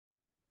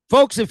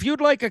Folks, if you'd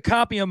like a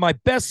copy of my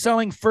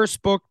best-selling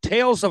first book,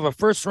 Tales of a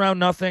First Round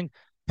Nothing,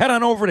 head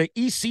on over to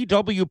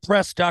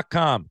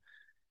ecwpress.com.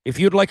 If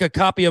you'd like a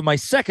copy of my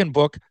second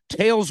book,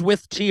 Tales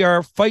with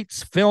TR,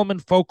 Fights, Film,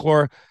 and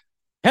Folklore,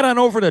 head on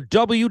over to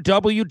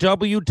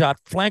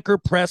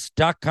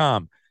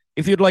www.flankerpress.com.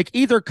 If you'd like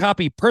either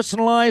copy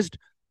personalized,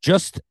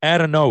 just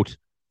add a note.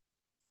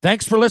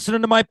 Thanks for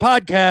listening to my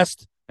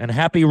podcast, and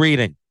happy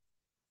reading.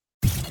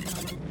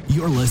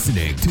 You're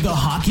listening to the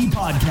Hockey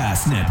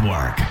Podcast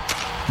Network.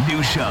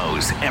 New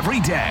shows every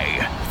day.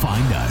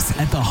 Find us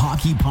at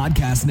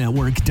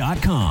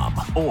thehockeypodcastnetwork.com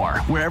or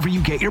wherever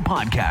you get your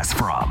podcasts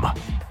from. I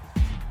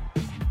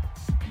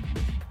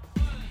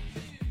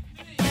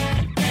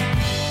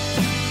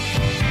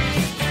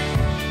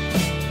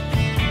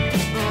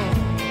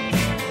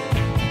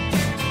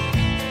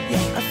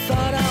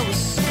thought I was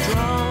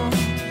strong,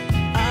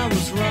 I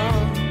was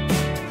wrong,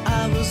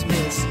 I was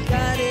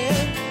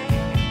misguided.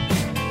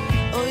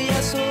 Oh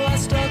yeah, so I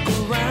stuck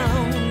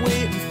around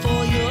waiting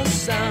for your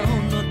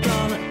sound. No,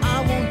 darling,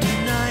 I won't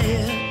deny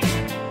it.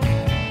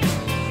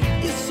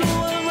 Yeah, so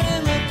I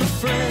rang up a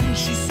friend.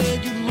 She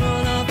said you'd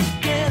run off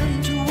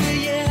again to where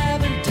you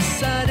haven't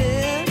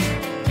decided.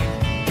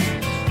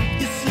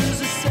 Yeah,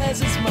 Susie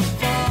says it's my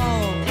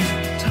fault.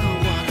 Tell her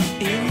what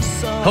I'm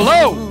insult.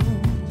 Hello.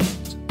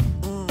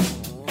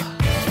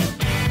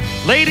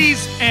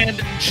 Ladies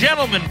and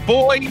gentlemen,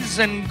 boys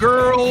and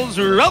girls,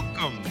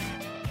 welcome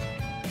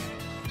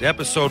to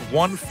episode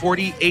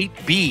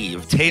 148B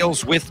of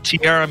Tales with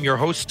TR. I'm your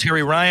host,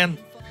 Terry Ryan.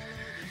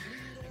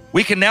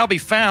 We can now be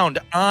found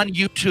on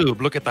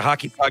YouTube. Look at the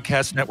Hockey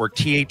Podcast Network,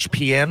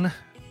 THPN.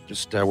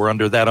 We're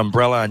under that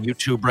umbrella on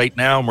YouTube right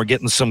now, and we're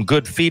getting some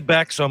good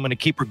feedback, so I'm going to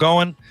keep her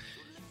going.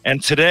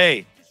 And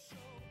today,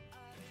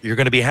 you're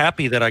going to be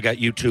happy that I got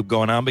YouTube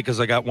going on because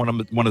I got one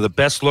of the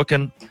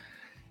best-looking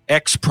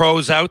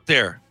ex-pros out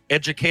there,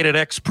 educated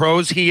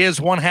ex-pros. He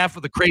is one half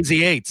of the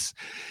Crazy Eights.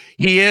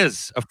 He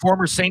is a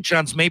former St.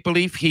 John's Maple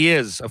Leaf. He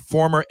is a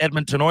former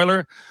Edmonton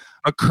Oiler,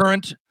 a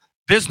current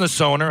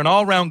business owner, an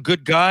all-around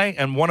good guy,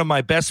 and one of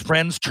my best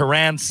friends,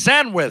 Terran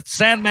Sandwith.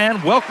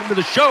 Sandman, welcome to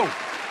the show.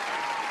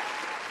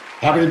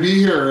 Happy to be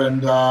here,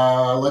 and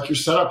I like your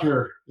setup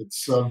here.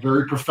 It's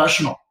very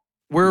professional.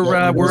 We're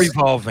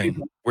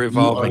evolving. We're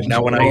evolving.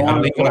 Now,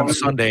 I'm leaving on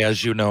Sunday,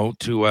 as you know,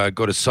 to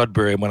go to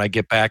Sudbury. And when I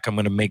get back, I'm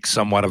going to make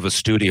somewhat of a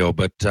studio.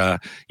 But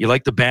you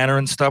like the banner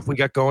and stuff we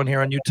got going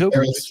here on YouTube?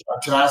 It's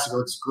fantastic. It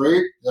looks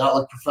great. Yeah,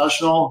 look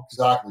professional.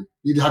 Exactly.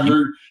 You need to have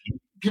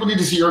people need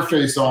to see your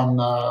face on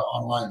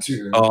online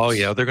too. Oh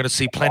yeah, they're going to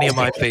see plenty of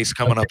my face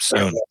coming up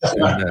soon.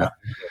 And,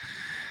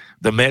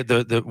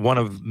 the one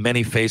of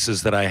many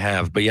faces that I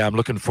have. But yeah, I'm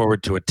looking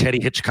forward to it.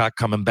 Teddy Hitchcock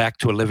coming back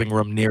to a living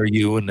room near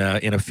you in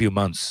a few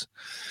months.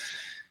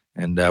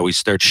 And we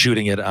start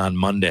shooting it on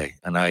Monday.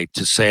 And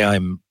to say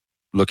I'm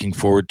looking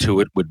forward to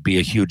it would be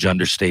a huge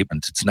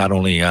understatement. It's not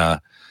only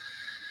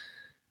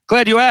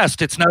glad you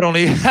asked. It's not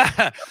only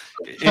but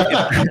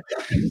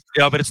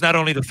it's not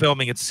only the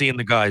filming, it's seeing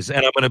the guys.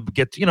 And I'm going to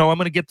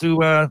get through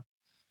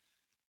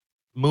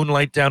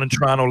Moonlight down in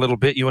Toronto a little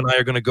bit. You and I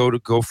are going to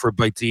go for a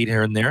bite to eat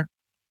here and there.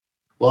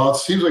 Well, it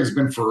seems like it's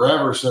been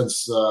forever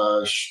since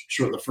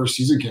the first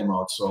season came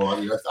out. So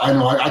I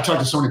know I talked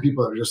to so many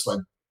people that are just like,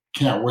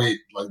 can't wait.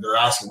 Like they're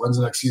asking, when's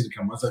the next season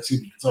come? When's the next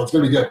season? So it's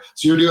going to be good.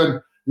 So you're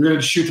going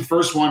to shoot the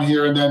first one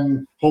here and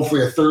then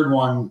hopefully a third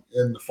one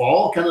in the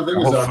fall kind of thing?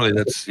 Hopefully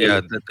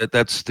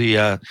that's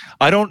the,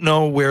 I don't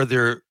know where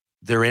their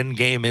end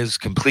game is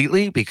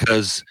completely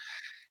because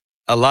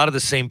a lot of the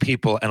same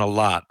people and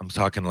I'm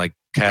talking like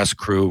cast,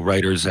 crew,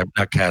 writers,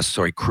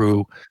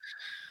 crew,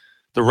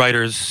 the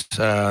writers,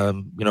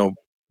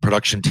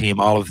 production team,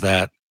 all of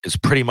that is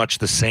pretty much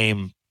the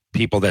same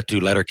people that do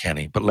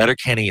Letterkenny, but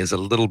Letterkenny is a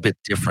little bit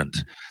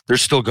different. They're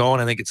still going.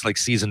 I think it's like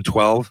season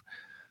 12,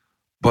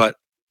 but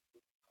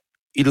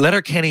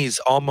Letterkenny's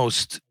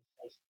almost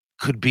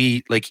could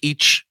be like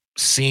each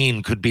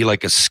scene could be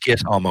like a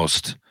skit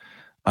almost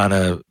on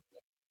a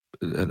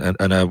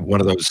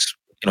one of those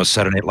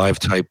Saturday Night Live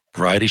type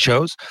variety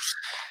shows.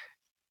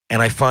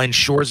 And I find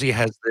Shoresy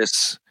has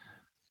this.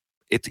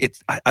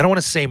 I don't want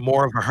to say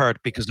more of a heart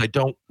because I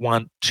don't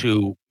want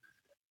to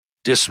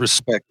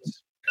disrespect.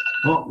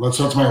 Oh, that's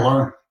my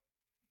alarm.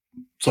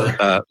 Sorry.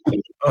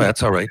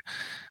 That's all right.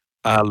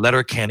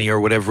 Letterkenny or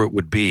whatever it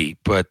would be,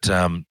 but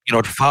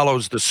it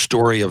follows the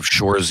story of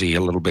Shoresy a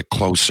little bit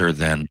closer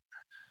than.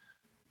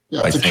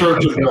 Yeah, it's a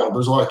character build.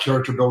 There's a lot of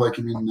character build. Like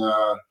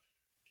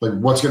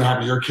what's going to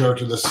happen to your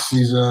character this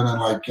season, and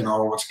it's going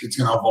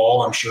to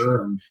evolve. I'm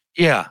sure. And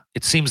yeah,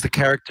 it seems the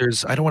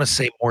characters. I don't want to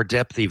say more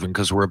depth even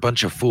because we're a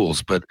bunch of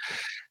fools, but.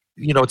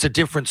 It's a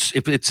difference.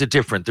 If it's a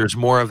different, there's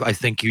more of. I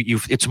think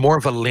it's more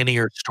of a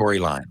linear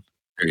storyline.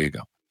 There you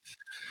go.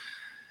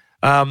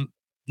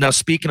 Now,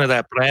 speaking of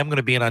that, but I am going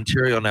to be in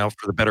Ontario now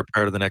for the better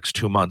part of the next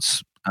 2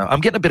 months. I'm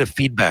getting a bit of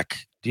feedback.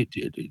 Do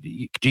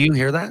you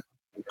hear that?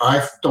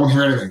 I don't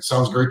hear anything.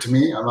 Sounds great to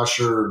me. I'm not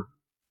sure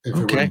if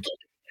it would.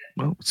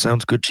 Well, it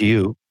sounds good to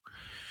you.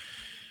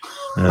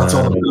 That's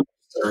all.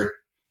 Sorry.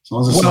 As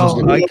long as it sounds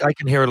good. I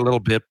can hear it a little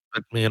bit,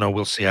 but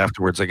we'll see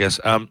afterwards, I guess.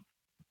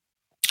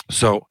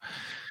 So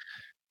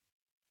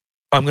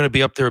I'm going to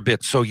be up there a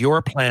bit. So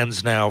your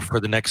plans now for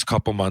the next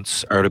couple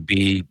months are to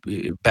be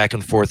back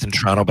and forth in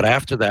Toronto. But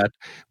after that,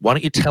 why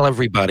don't you tell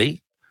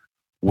everybody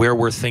where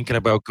we're thinking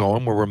about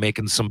going, where we're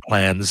making some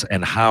plans,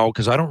 and how,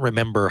 because I don't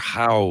remember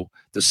how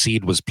the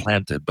seed was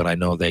planted, but I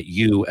know that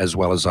you, as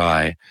well as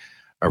I,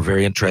 are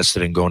very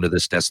interested in going to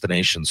this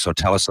destination. So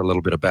tell us a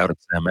little bit about it,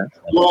 Sam.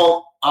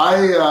 Well,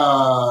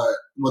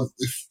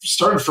 it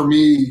started for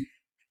me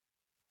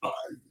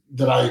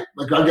that I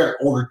got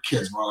older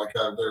kids, more like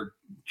they're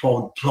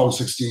 12,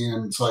 16,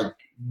 and it's like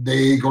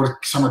they go to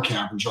summer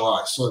camp in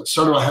July. So it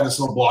started, I had this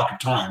little block of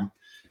time,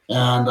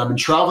 and I've been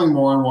traveling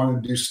more and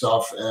wanting to do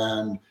stuff,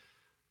 and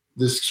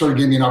this sort of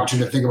gave me an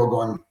opportunity to think about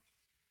going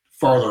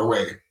farther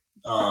away.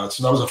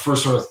 So that was the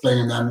first sort of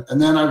thing,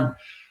 and then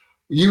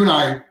you and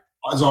I,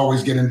 as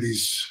always, get into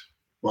these.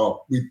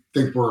 Well, we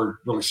think we're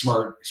really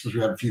smart, especially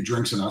we have a few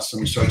drinks in us, and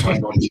we start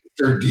talking about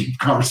very deep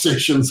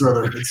conversations,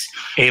 whether it's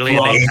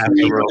alienate half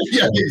the world.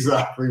 Yeah,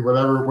 exactly.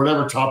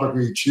 Whatever topic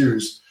we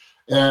choose.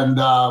 And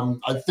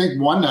I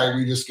think one night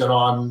we just got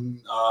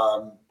on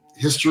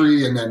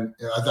history, and then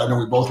I know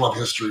we both love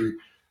history,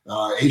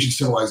 ancient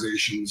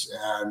civilizations,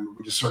 and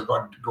we just started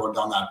going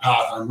down that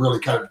path. And I'm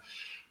really kind of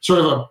sort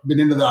of been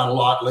into that a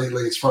lot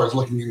lately, as far as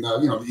looking in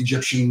the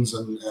Egyptians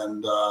and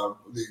the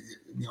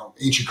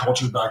ancient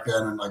cultures back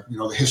then, and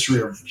the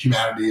history of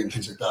humanity and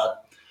things like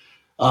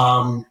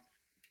that.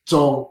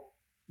 So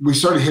we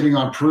started hitting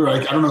on Peru.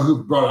 I don't know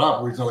who brought it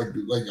up. We thought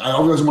I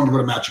always wanted to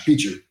go to Machu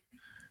Picchu.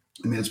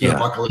 I mean, it's been a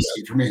bucket list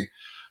thing for me.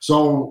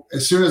 So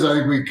as soon as I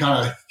think we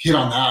kind of hit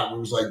on that, it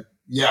was like,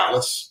 yeah,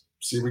 let's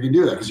see if we can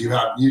do that, because you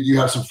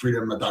have some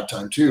freedom at that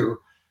time too.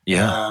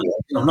 Yeah,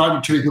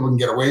 not too many people can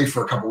get away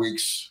for a couple of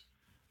weeks.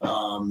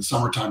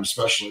 Summertime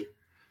especially.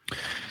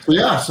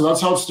 So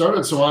that's how it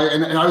started. So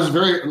I was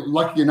very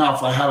lucky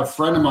enough. I had a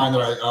friend of mine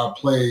that I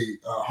play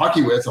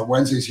hockey with on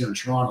Wednesdays here in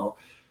Toronto.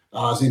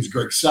 His name's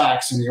Greg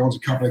Sachs, and he owns a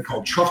company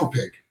called Truffle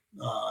Pig,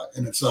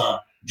 and it's a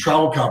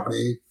travel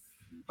company,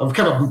 a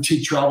kind of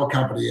boutique travel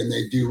company, and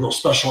they do real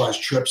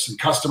specialized trips and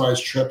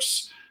customized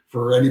trips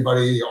for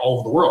anybody all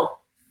over the world.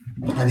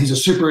 And he's a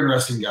super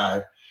interesting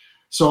guy.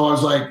 So I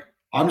was like,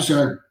 I'm just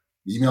gonna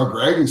email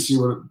Greg and see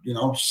what we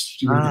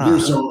can do.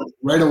 So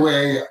right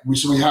away, we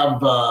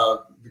have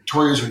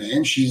Victoria's her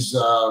name. She's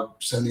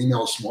sent an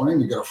email this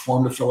morning. You got a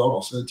form to fill out.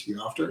 I'll send it to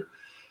you after.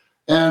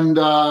 And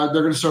they're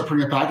going to start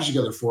putting a package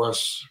together for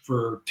us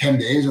for 10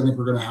 days. I think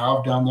we're going to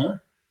have down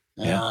there.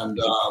 Yeah. And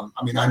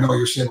I know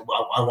you're saying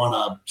I want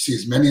to see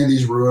as many of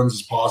these ruins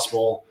as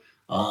possible.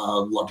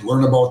 Love to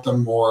learn about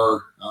them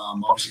more.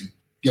 Obviously,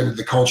 get into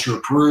the culture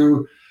of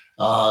Peru.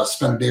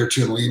 Spend a day or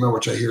two in Lima,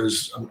 which I hear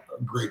is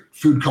a great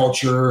food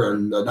culture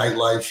and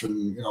nightlife,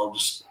 and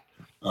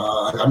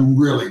I'm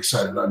really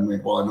excited. I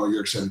know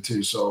you're excited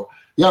too. So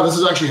yeah, this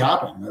is actually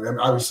happening.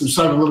 I was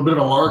deciding a little bit of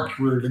a lark.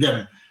 We're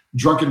again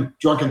drunken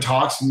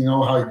talks, and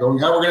how you go.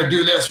 Yeah, we're gonna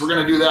do this. We're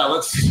gonna do that.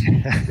 Let's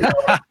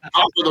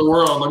conquer the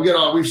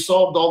world. We've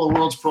solved all the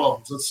world's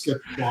problems. Let's get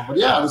going. But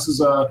yeah, this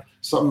is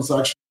something that's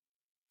actually.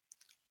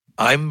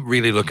 I'm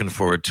really looking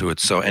forward to it.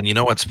 So, and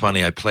what's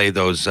funny? I play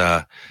those.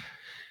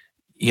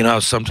 How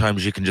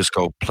sometimes you can just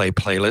go play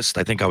playlist.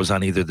 I think I was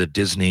on either the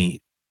Disney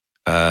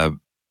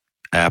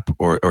app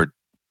or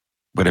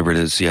whatever it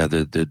is. Yeah,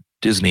 the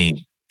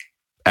Disney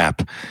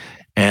app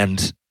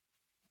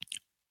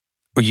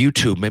or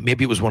YouTube.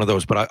 Maybe it was one of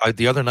those. But I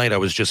the other night I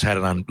was just had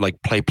it on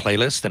play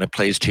playlist, and it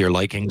plays to your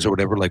likings or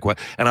whatever.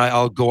 And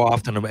I'll go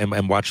often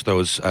and watch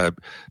those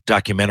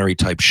documentary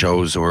type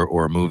shows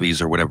or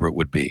movies or whatever it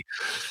would be.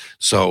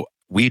 So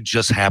we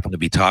just happened to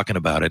be talking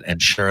about it,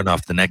 and sure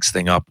enough, the next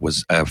thing up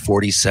was a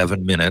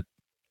 47-minute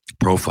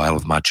profile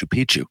of Machu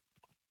Picchu.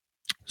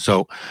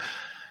 So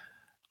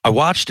I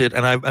watched it,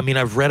 and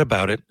I've read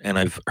about it, and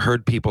I've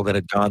heard people that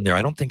had gone there.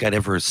 I don't think I'd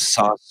ever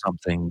saw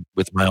something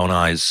with my own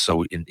eyes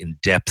so in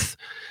depth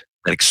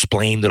that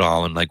explained it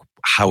all and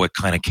how it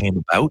kind of came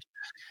about.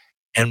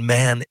 And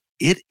man,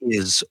 it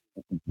is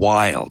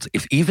wild.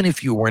 Even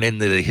if you weren't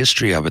into the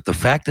history of it, the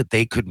fact that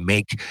they could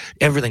make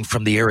everything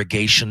from the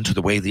irrigation to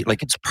the way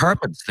it's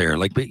apartments there,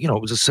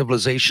 it was a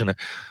civilization.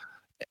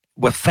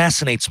 What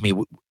fascinates me,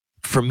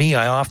 for me,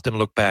 I often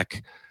look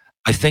back.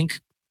 I think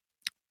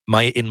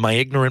in my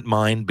ignorant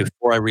mind,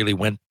 before I really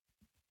went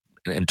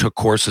and took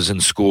courses in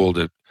school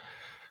to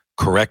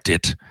correct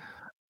it,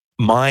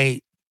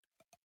 I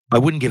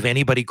wouldn't give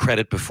anybody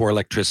credit before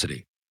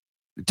electricity.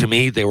 To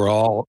me, they were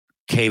all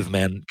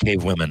cavemen,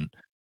 cavewomen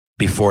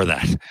before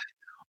that.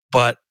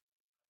 But,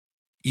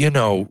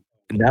 now,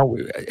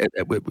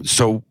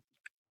 so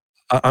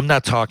I'm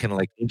not talking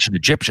ancient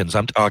Egyptians.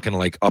 I'm talking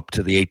up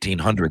to the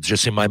 1800s.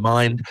 Just in my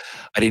mind,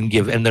 I didn't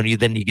give, and then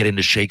you get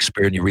into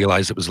Shakespeare and you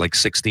realize it was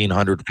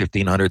 1600,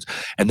 1500s.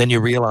 And then you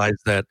realize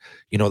that,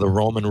 the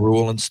Roman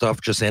rule and stuff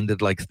just ended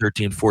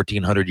 13,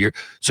 1400 years.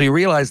 So you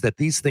realize that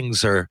these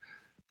things are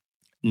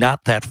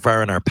not that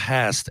far in our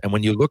past. And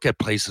when you look at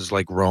places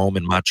like Rome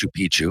and Machu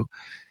Picchu,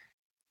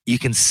 you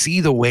can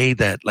see the way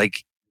that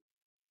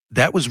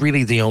that was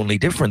really the only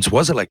difference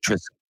was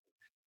electricity.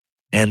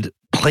 and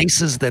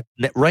places that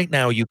right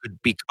now you could,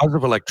 because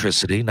of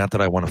electricity, not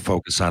that I want to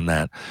focus on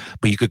that,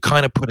 but you could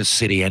kind of put a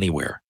city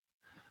anywhere.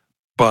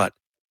 But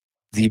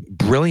the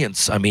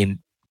brilliance, I mean,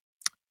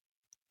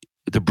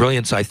 the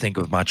brilliance, I think,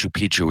 of Machu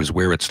Picchu is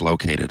where it's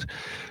located.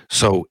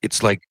 So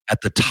it's like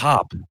at the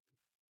top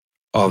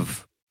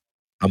of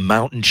a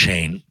mountain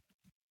chain.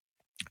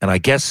 And I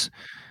guess,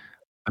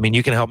 I mean,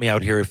 you can help me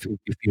out here if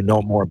you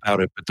know more about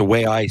it, but the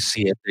way I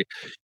see it,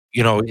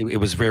 it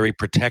was very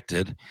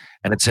protected,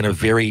 and it's in a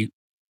very,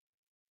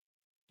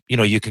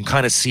 you can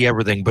kind of see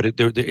everything, but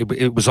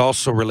it was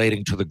also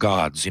relating to the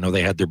gods.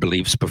 They had their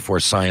beliefs before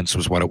science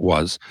was what it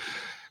was.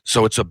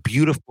 So it's a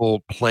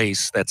beautiful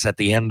place that's at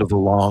the end of a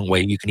long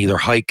way. You can either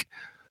hike,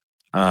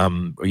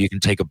 or you can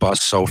take a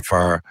bus so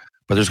far,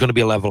 but there's going to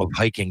be a level of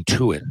hiking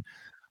to it.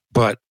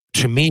 But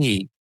to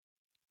me,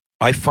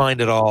 I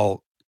find it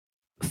all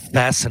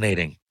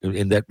fascinating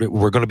in that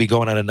we're going to be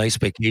going on a nice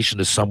vacation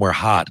to somewhere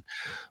hot,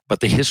 but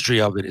the history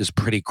of it is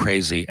pretty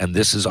crazy, and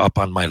this is up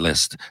on my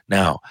list.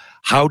 Now,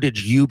 how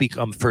did you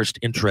become first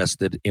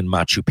interested in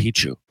Machu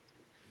Picchu?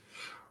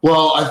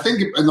 Well, I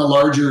think in the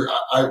larger,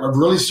 I've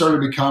really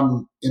started to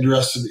become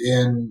interested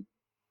in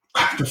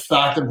the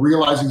fact of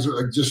realizing,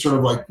 just sort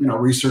of like,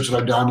 research that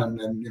I've done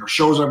and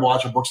shows I've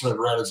watched and books that I've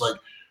read, is like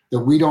that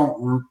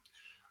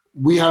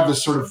we have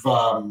this sort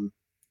of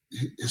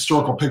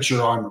historical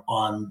picture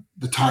on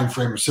the time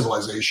frame of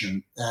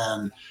civilization,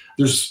 and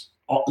there's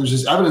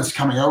this evidence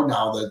coming out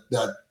now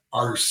that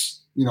our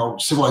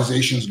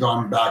civilization has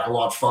gone back a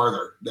lot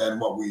farther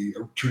than what we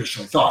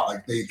traditionally thought.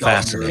 Like they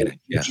fascinating,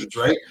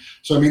 right?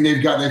 So I mean,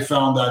 they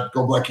found that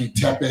Göbekli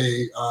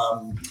Tepe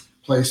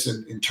place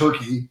in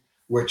Turkey,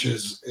 which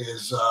is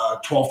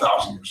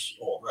 12,000 years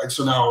old, right?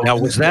 So now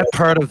was that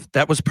part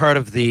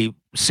of the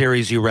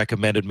series you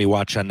recommended me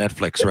watch on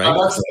Netflix, right?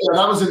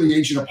 That was in the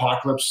Ancient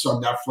Apocalypse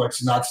on Netflix,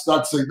 and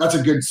that's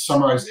a good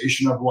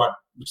summarization of what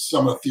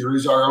some of the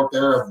theories are out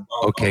there.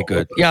 Okay,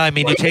 good. Yeah, I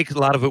mean, you take a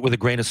lot of it with a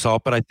grain of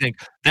salt, but I think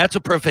that's a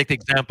perfect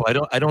example.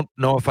 I don't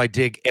know if I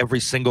dig every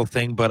single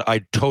thing, but I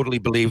totally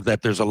believe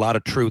that there's a lot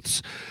of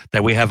truths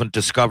that we haven't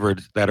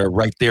discovered that are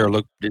right there.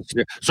 Look,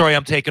 sorry,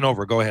 I'm taking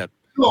over. Go ahead.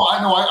 No, I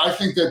know. I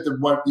think that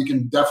what you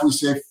can definitely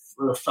say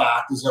for a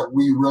fact is that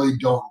we really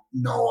don't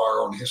know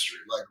our own history.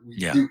 Like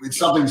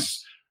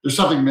there's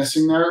something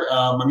missing there.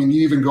 I mean,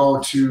 you even go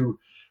to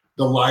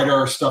the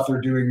LiDAR stuff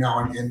they're doing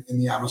now in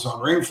the Amazon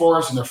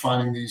rainforest, and they're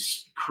finding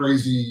these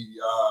crazy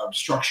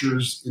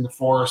structures in the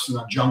forest and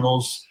the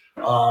jungles.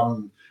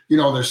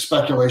 There's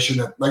speculation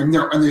that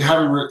and they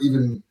haven't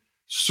even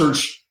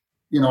searched,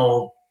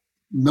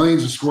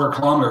 millions of square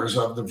kilometers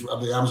of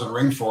the Amazon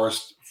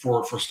rainforest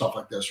for stuff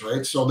like this,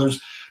 right? So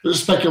there's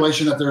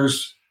speculation that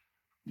there's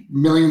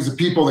millions of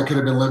people that could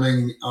have been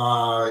living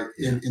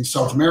in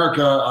South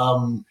America.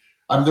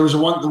 There was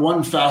the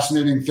one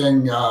fascinating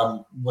thing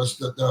was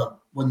that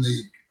when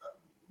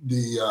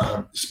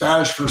the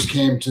Spanish first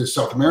came to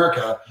South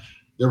America,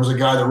 there was a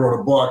guy that wrote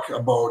a book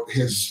about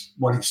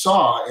what he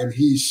saw, and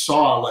he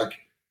saw like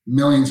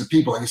millions of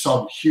people. Like he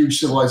saw huge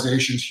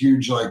civilizations,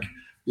 huge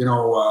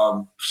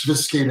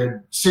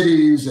sophisticated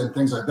cities and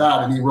things like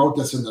that. And he wrote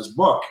this in this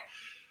book.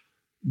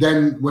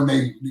 Then when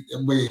they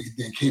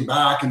came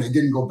back, and they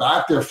didn't go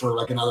back there for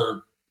like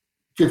another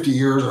 50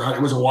 years, or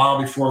it was a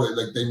while before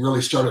they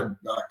really started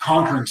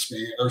conquering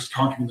Spain or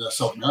conquering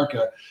South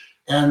America,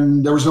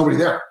 and there was nobody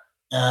there.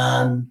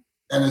 And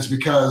it's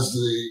because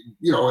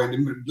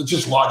it's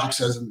just logic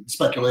says, and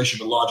speculation,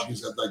 but logic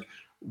is that like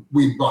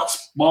we brought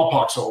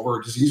smallpox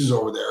over, diseases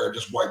over there, and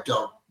just wiped them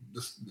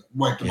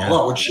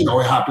all out, which it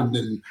happened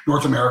in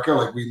North America.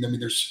 Like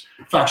there's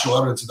factual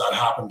evidence that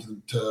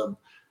happened to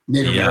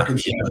Native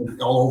Americans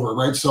all over,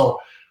 right? So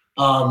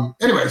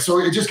anyway, so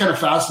it's just kind of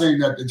fascinating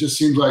that it just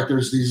seems like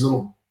there's these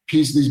little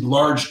pieces, these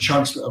large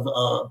chunks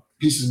of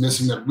pieces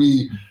missing that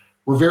we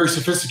were very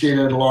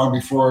sophisticated long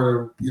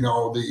before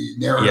the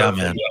narrative. Yeah,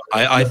 man,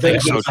 I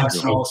think so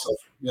too.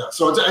 Yeah,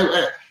 so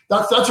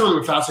that's really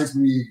what fascinates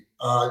me.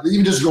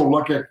 Even just go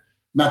look at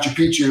Machu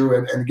Picchu,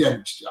 and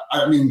again,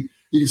 I mean,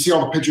 you can see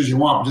all the pictures you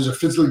want, but just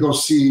physically go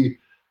see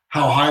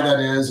how high that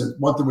is and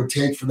what it would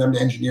take for them to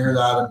engineer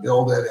that and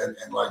build it,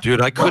 and like.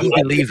 Dude, I couldn't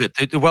believe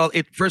it. Well,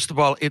 first of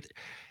all,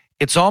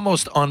 it's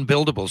almost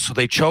unbuildable. So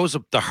they chose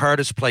the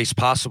hardest place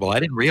possible. I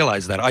didn't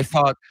realize that. I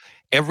thought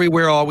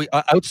everywhere,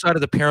 outside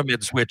of the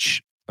pyramids,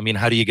 which, I mean,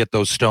 how do you get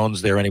those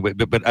stones there anyway?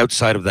 But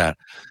outside of that,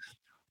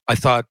 I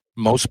thought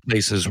most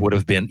places would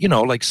have been,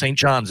 like St.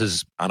 John's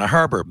is on a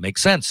harbor.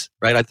 Makes sense,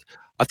 right?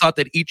 I thought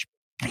that each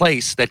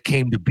place that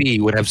came to be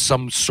would have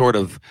some sort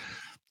of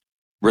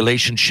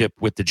relationship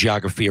with the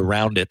geography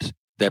around it,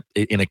 that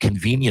in a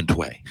convenient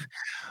way,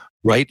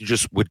 right? You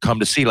just would come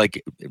to see,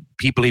 like,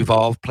 people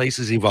evolve,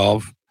 places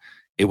evolve.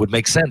 It would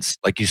make sense.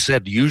 Like you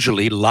said,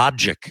 usually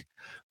logic,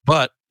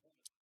 but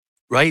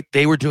right,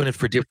 they were doing it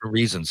for different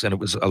reasons. And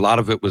a lot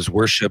of it was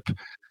worship.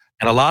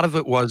 And a lot of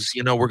it was,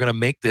 we're going to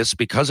make this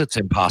because it's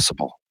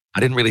impossible. I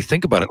didn't really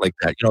think about it like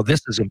that.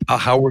 This is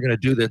how we're going to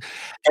do this.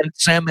 And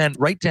Sam, man,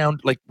 right down,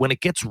 like when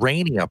it gets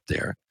rainy up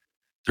there,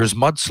 there's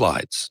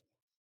mudslides,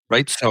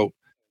 right? So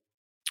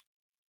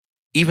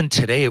even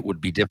today it would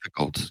be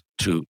difficult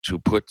to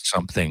put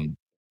something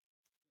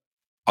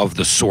of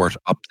the sort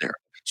up there.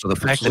 So the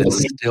fact that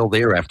it's still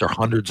there after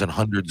hundreds and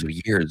hundreds of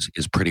years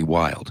is pretty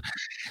wild.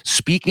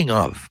 Speaking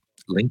of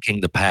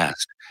linking the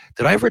past,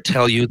 did I ever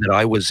tell you that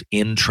I was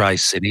in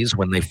Tri-Cities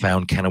when they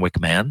found Kennewick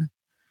Man?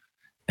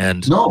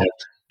 And No.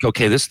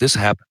 Okay, this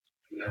happened.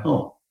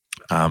 Oh.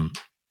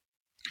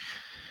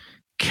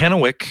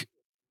 Kennewick.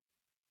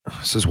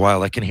 This is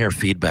wild. I can hear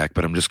feedback,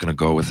 but I'm just going to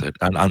go with it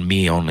on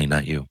me only,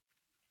 not you.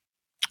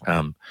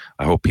 I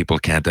hope people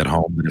can't at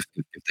home, but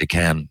if they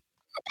can,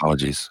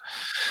 apologies.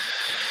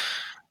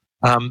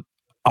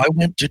 I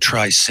went to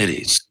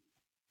Tri-Cities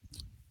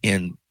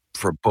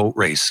for boat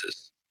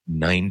races,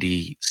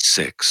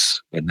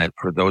 96. And that,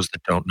 for those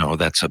that don't know,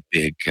 that's a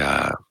big,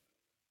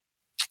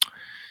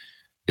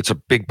 it's a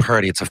big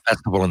party. It's a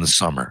festival in the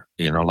summer.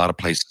 You know, a lot of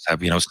places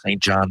have,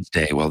 St. John's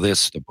Day. Well,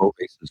 the boat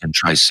races in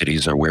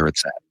Tri-Cities are where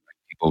it's at.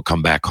 People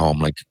come back home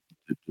like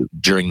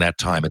during that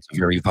time. It's a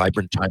very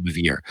vibrant time of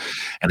year.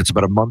 And it's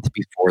about a month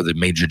before the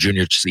major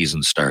junior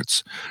season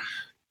starts.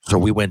 So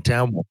we went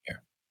down one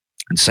year.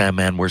 And Sam,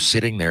 man, we're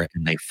sitting there,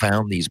 and they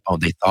found these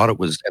bones. They thought it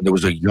was, and there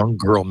was a young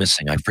girl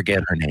missing. I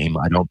forget her name.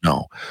 I don't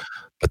know.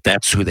 But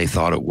that's who they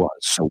thought it was.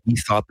 So we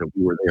thought that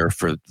we were there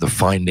for the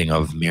finding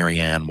of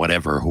Marianne,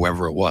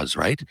 whoever it was,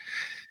 right?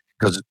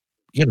 Because,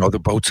 the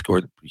boats, or,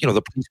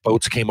 the police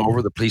boats came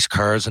over, the police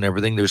cars and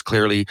everything. There's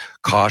clearly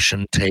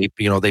caution tape.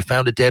 They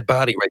found a dead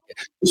body right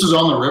there. This was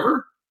on the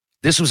river?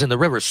 This was in the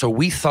river. So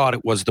we thought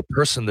it was the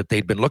person that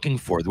they'd been looking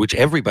for, which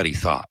everybody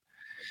thought.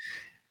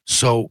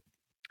 So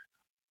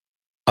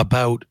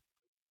about,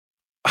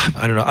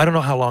 I don't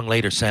know how long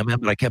later, Sam,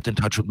 but I kept in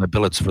touch with my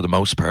billets for the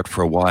most part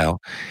for a while.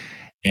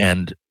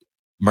 And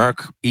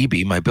Mark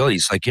Eby, my billet,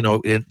 he's like,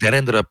 that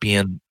ended up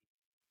being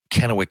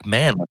Kennewick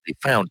Man, what they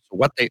found. So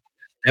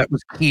that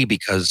was key,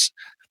 because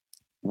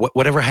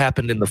whatever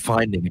happened in the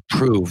finding, it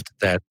proved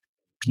that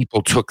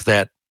people took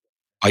that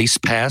ice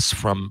pass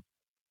from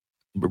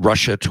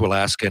Russia to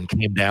Alaska and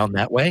came down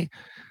that way.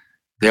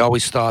 They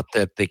always thought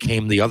that they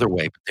came the other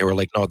way, but they were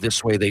like, no,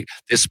 this way,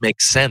 this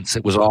makes sense.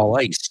 It was all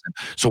ice.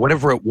 So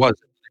whatever it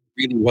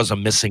really was a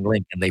missing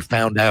link. And they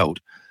found out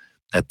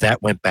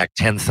that went back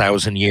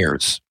 10,000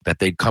 years, that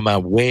they'd come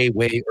out way,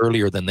 way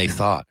earlier than they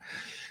thought.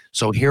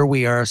 So here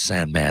we are,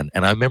 Sandman.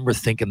 And I remember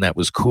thinking that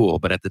was cool,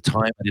 but at the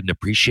time I didn't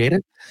appreciate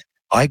it.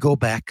 I go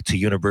back to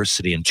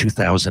university in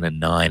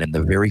 2009, and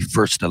the very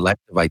first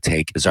elective I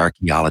take is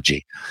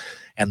archaeology.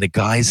 And the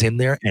guy's in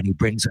there, and he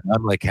brings it.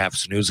 I'm like half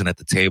snoozing at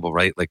the table,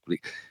 right? Like,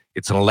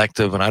 it's an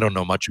elective, and I don't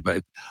know much about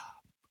it.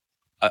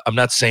 I'm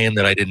not saying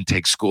that I didn't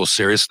take school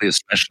seriously,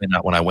 especially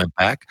not when I went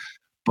back.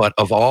 But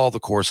of all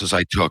the courses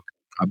I took,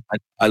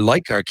 I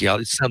like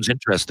archaeology. It sounds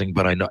interesting,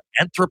 but I know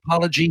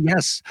anthropology.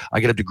 Yes, I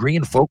get a degree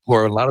in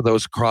folklore. A lot of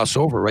those cross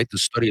over, right? The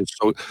study of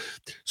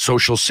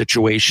social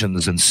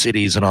situations and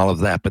cities and all of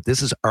that. But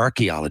this is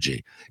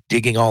archaeology,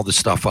 digging all the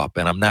stuff up,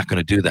 and I'm not going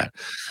to do that.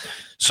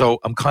 So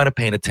I'm kind of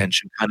paying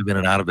attention, kind of in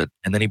and out of it.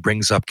 And then he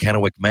brings up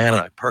Kennewick Man,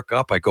 and I perk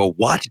up. I go,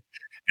 what?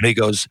 And he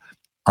goes,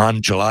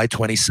 on July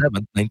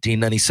 27th,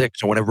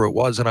 1996, or whatever it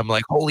was. And I'm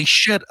like, holy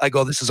shit. I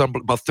go, this is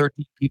about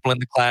 13 people in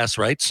the class,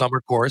 right?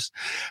 Summer course.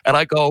 And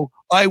I go,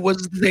 I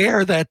was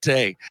there that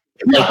day.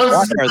 What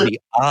are the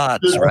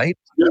odds, right?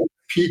 Yeah,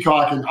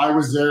 Peacock, and I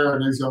was there,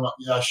 and he's going,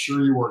 yeah,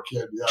 sure you were,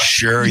 kid. Yeah.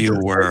 Sure you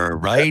were,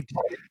 right?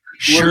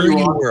 Sure you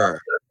were.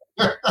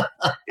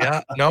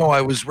 Yeah, no,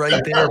 I was right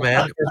there,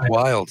 man. It was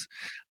wild.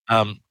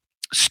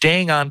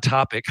 Staying on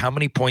topic, how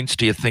many points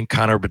do you think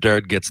Connor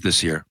Bedard gets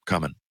this year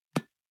coming?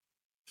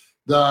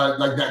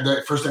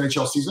 The first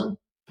NHL season?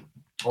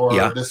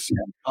 Or this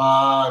season?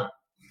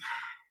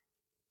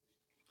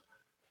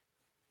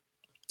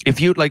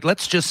 If you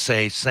let's just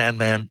say,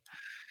 Sandman,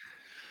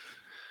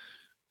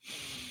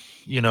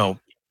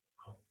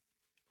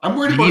 I'm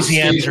worried the about easy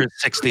answer is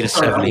 60 to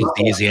 70 is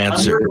the easy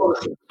answer.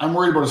 I'm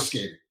worried about his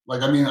skating.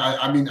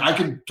 I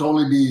could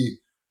totally be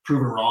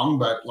proven wrong,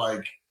 but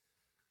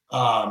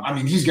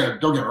he's gonna,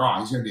 don't get me wrong,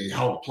 he's gonna be a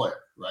hell of a player,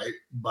 right?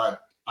 But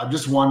I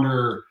just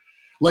wonder,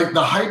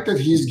 the hype that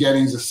he's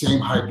getting is the same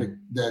hype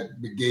that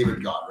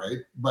McDavid got, right?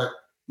 But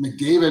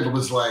McDavid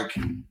was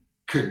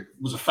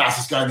was the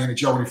fastest guy in the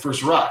NHL when he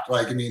first arrived.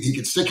 He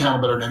could stick handle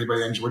better than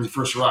anybody when he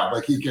first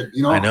arrived. He could,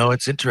 I know,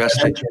 it's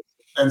interesting.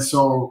 And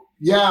so,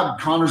 yeah,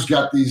 Connor's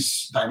got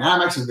these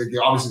dynamics, and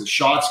obviously the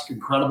shot's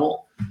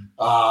incredible. He's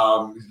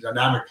a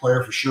dynamic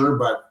player for sure,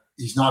 but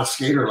he's not a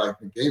skater like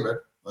McDavid.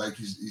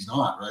 He's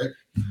not, right?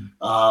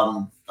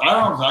 I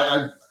don't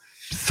know.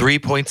 3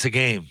 points a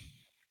game.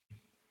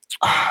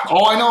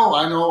 Oh, I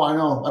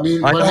know.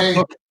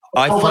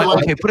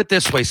 Okay, put it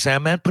this way,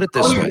 Sam, man. Put it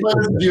this way.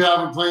 You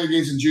haven't played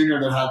against in junior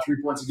that had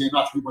 3 points a game,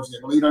 not 3 points a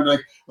game,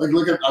 but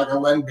look at a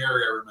Len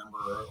Barry, I remember,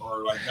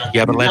 or like that.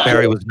 Yeah, but Len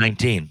Barry was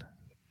 19.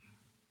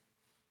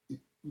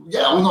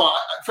 Yeah, well, no,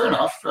 fair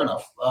enough.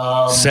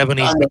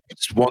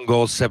 71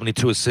 goals,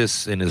 72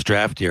 assists in his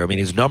draft year.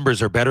 His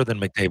numbers are better than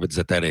McDavid's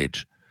at that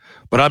age.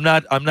 But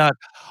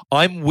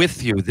I'm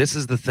with you. This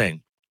is the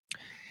thing.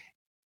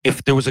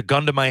 If there was a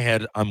gun to my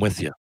head, I'm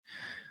with you.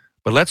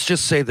 But let's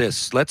just say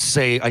this. Let's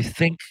say I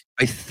think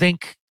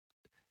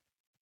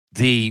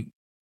the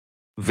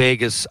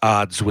Vegas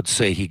odds would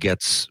say he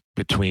gets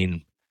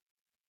between,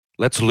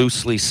 let's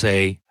loosely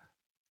say,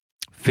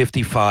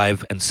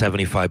 55 and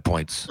 75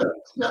 points.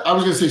 Yeah, I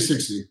was going to say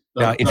 60.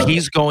 Now,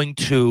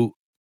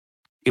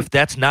 if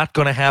that's not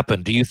going to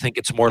happen, do you think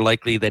it's more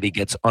likely that he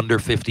gets under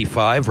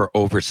 55 or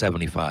over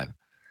 75?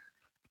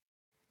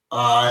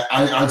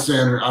 I'd say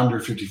under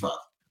 55.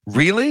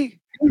 Really?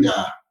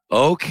 Yeah.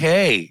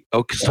 Okay.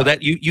 Yeah. So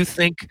that you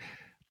think,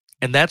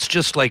 and that's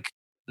just like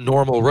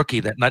normal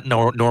rookie,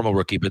 normal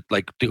rookie, but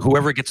like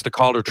whoever gets the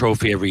Calder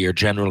Trophy every year,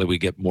 generally we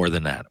get more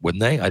than that,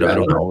 wouldn't they? I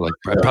don't know, like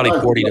probably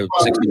 40 to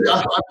 60.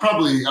 I'm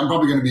probably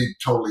going to be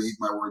totally eating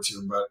my words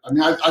here, but I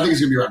mean, I think it's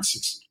going to be around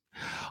 60.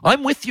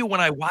 I'm with you when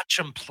I watch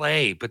him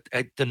play, but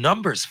the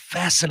numbers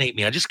fascinate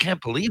me. I just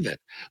can't believe it.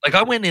 Like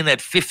I went in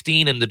at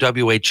 15 in the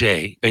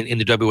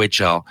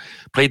WHL,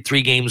 played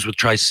 3 games with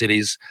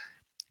Tri-Cities,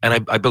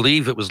 and I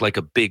believe it was like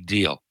a big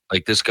deal.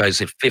 Like this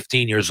guy's at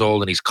 15 years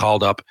old and he's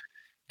called up,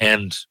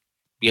 and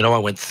I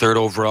went 3rd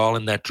overall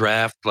in that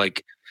draft.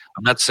 Like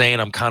I'm not saying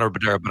I'm Connor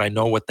Bedard, but I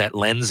know what that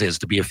lens is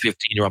to be a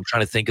 15-year-old. I'm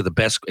trying to think of the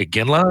best.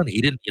 Ginla, he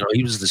didn't.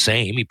 He was the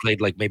same. He played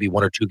like maybe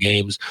 1 or 2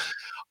 games.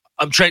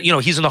 I'm trying,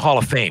 he's in the Hall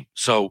of Fame.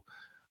 So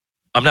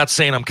I'm not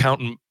saying I'm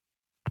counting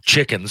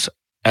chickens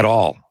at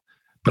all,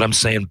 but I'm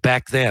saying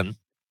back then,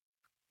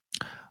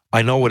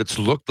 I know what it's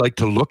looked like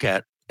to look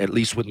at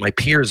least with my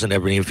peers and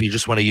everything, if you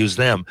just want to use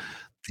them,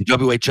 the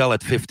WHL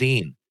at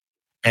 15.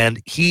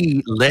 And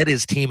he led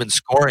his team in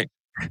scoring.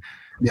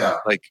 Yeah.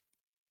 But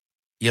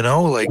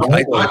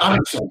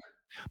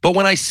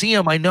when I see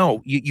him, I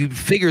know you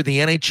figure the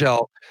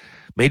NHL,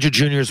 Major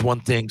Junior is one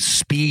thing.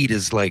 Speed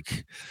is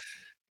like,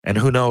 and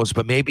who knows,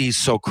 but maybe he's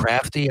so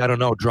crafty. I don't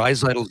know.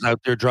 Draisaitl's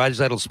out there.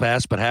 Draisaitl's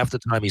fast, but half the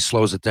time he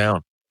slows it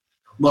down.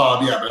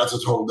 Well, yeah, but that's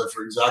a total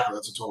different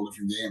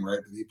game, right,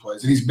 that he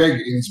plays. And he's big.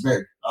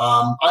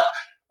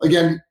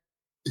 Again,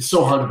 it's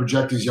so hard to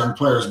project these young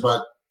players,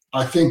 but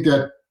I think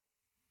that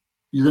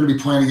you're going to be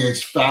playing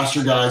against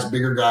faster guys,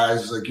 bigger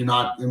guys. Like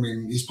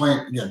he's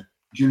playing, again,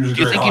 juniors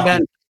are great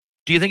hockey.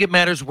 Do you think it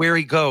matters where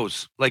he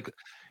goes? Like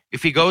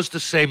if he goes to,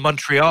 say,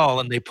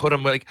 Montreal and they put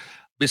him like,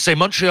 they say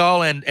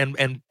Montreal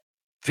and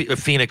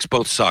Phoenix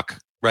both suck,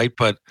 right?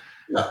 But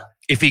yeah.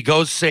 If he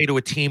goes, say, to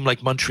a team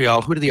like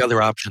Montreal, who are the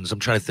other options? I'm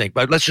trying to think.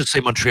 But let's just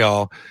say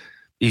Montreal.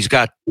 He's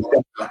got,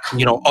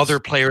 other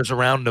players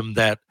around him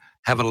that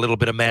have a little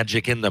bit of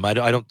magic in them. I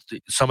don't.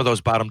 Some of those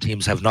bottom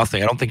teams have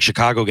nothing. I don't think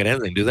Chicago get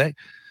anything, do they?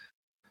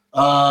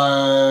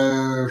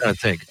 I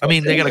think. I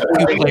mean, they got a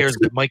few players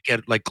that might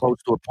get like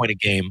close to a point a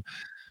game.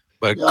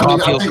 But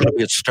Caulfield's going to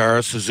be a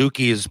star.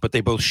 Suzuki is, but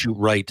they both shoot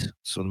right.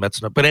 So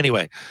that's not. But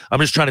anyway, I'm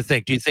just trying to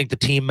think. Do you think the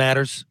team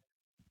matters?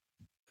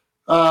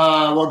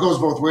 Well, it goes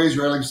both ways,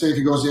 right? Like, say if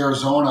he goes to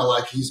Arizona,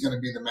 like he's going to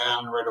be the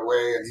man right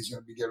away, and he's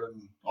going to be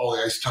given all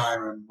the ice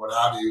time and what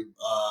have you.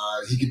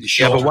 He could be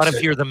sheltered. Yeah, but what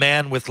if you're the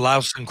man with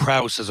Laus and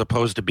Krause as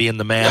opposed to being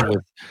the man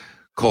with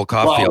Cole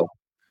Caulfield? Well,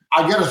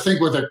 I got to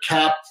think with a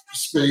cap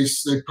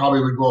space, they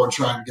probably would go and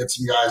try and get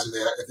some guys if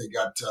they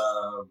got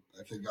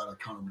a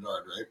Connor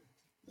Bedard, right?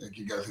 Like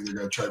you got to think they're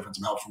going to try to find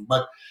some help from.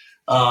 But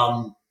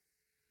I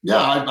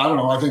don't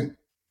know. I think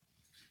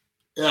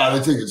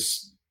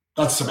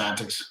that's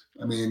semantics.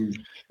 I mean,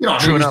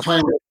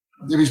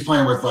 if he's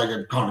playing with like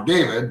a Connor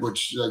David,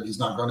 which he's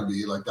not going to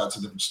be, like that's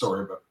a different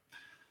story. But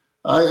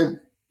I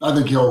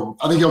think he'll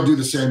do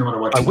the same no matter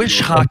what. I wish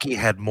hockey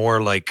had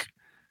more like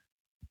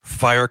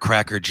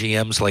firecracker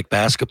GMs like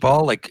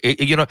basketball. Like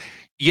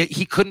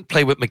he couldn't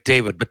play with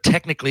McDavid, but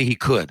technically he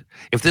could.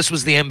 If this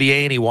was the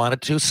NBA and he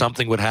wanted to,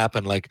 something would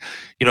happen. Like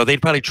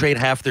they'd probably trade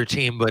half their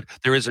team, but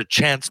there is a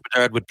chance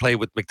Bedard would play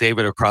with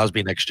McDavid or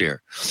Crosby next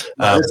year.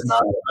 No, it's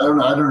not. I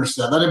don't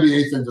understand. That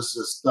NBA thing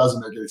just doesn't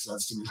make any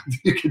sense to me.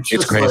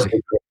 It's crazy.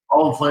 Like,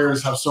 all the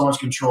players have so much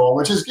control,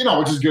 which is good in a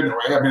way.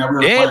 I mean,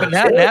 but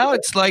now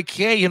it's like,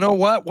 you know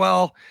what?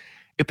 Well,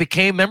 it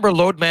became, remember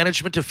load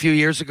management a few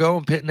years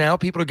ago, and now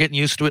people are getting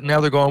used to it. And now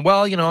they're going,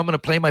 well, I'm going to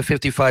play my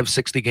 55,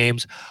 60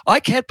 games. I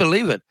can't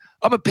believe it.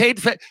 I'm a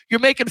paid you're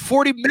making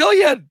 $40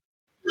 million.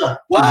 Yeah,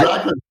 what?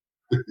 Exactly.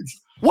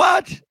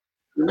 What?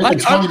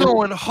 I'm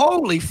going,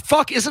 holy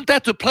fuck, isn't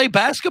that to play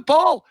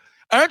basketball?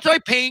 Aren't I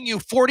paying you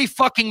 $40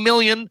 fucking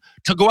million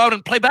to go out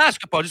and play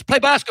basketball? Just play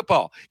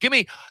basketball. Give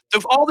me,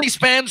 all these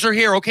fans are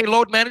here. Okay,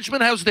 load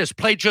management, how's this?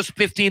 Play just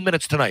 15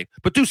 minutes tonight,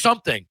 but do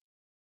something.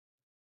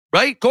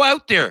 Right? Go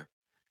out there.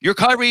 You're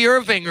Kyrie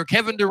Irving or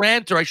Kevin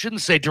Durant, or I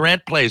shouldn't say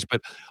Durant plays,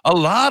 but a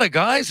lot of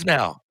guys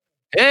now.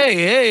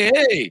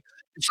 Hey.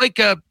 It's like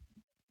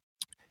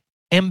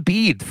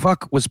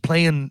Embiid, was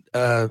playing,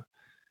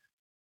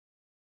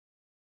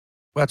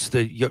 what's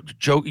the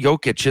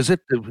Jokic, is it?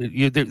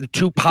 The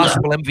 2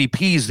 possible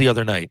MVPs the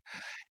other night.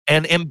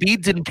 And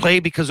Embiid didn't play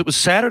because it was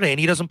Saturday, and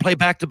he doesn't play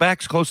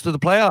back-to-backs close to the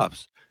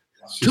playoffs.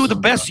 2 of the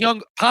best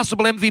young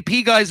possible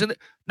MVP guys in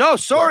No,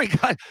 sorry,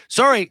 guys.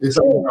 Sorry.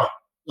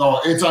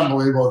 It's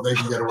unbelievable that they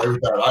can get away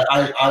with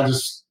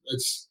that.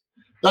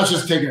 That's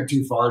just taking it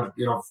too far,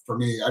 for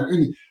me. I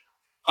mean,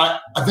 I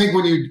think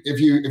if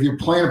you're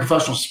playing a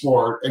professional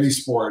sport, any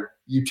sport,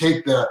 you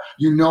take that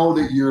you're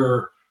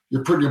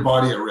putting your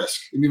body at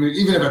risk. I mean,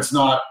 even if it's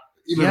not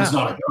if it's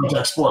not a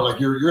contact sport, like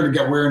you're going to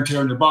get wear and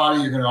tear in your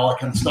body, you're going to all that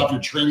kind of stuff.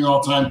 You're training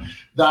all the time.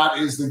 That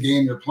is the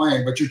game you're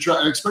playing. But you're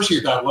trying, especially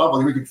at that level,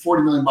 you're making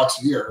 $40 million a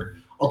year.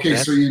 Okay,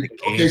 so you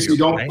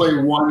don't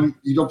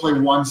play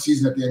one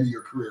season at the end of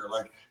your career,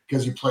 like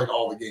because you played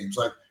all the games.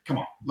 Like, come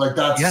on, like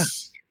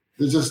that's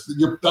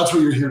that's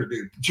what you're here to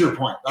do. To your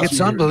point,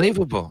 it's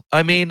unbelievable.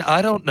 I mean,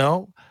 I don't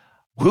know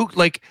who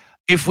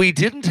if we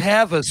didn't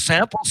have a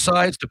sample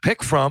size to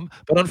pick from,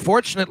 but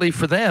unfortunately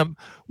for them,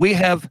 we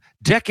have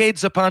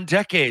decades upon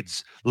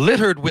decades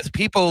littered with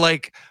people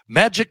like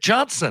Magic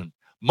Johnson,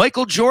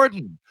 Michael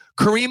Jordan,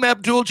 Kareem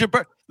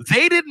Abdul-Jabbar.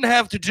 They didn't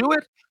have to do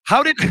it.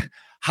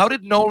 How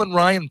did Nolan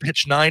Ryan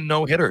pitch 9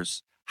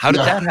 no-hitters? How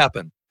did that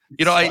happen?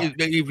 You know,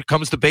 it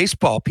comes to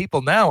baseball.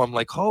 People now, I'm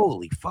like,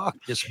 holy fuck,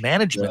 this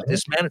management,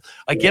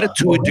 I get it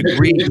to a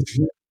degree.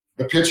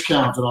 The pitch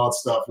count and all that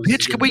stuff.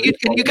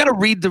 You got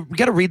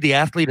to read the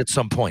athlete at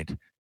some point.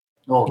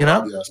 Oh, you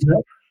know, yes.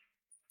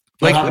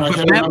 like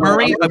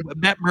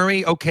Matt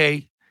Murray.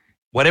 Okay,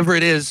 whatever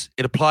it is,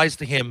 it applies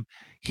to him.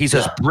 He's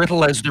as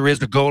brittle as there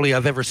is a goalie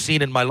I've ever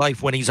seen in my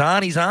life. When he's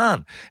on, he's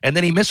on, and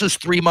then he misses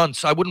 3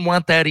 months. I wouldn't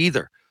want that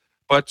either.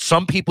 But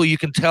some people you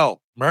can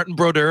tell. Martin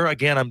Brodeur,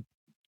 again,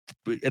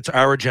 it's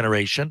our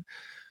generation,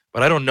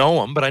 but I don't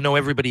know him. But I know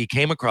everybody he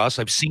came across.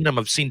 I've seen him.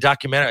 I've seen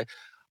documentary.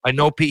 I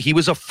know he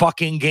was a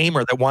fucking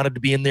gamer that wanted to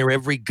be in there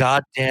every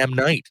goddamn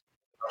night.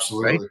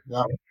 Absolutely.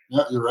 Right?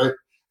 Yeah, you're right.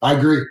 I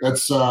agree.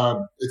 That's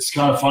it's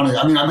kind of funny.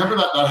 I mean, I remember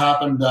that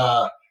happened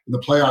in the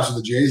playoffs of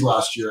the Jays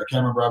last year. I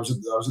can't remember. I was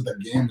at that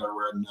game there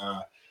when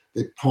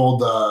they pulled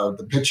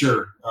the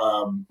pitcher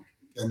and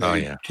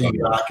they came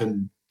back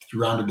and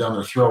rounded down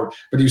their throat.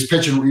 But he was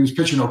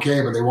pitching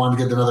okay, but they wanted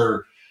to get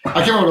another. I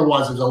can't remember what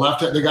it was. It was a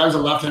left. The guy was a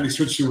left hand. He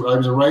switched to. He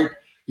was a right.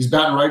 He's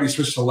batting right. He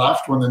switched to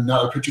left when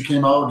the pitcher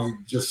came out, and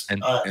he just.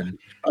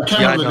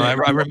 I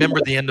remember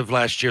the end of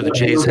last year. The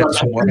Jays had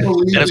some more,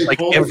 and it's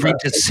like every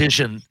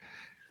decision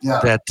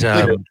that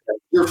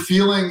you're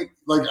feeling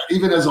like,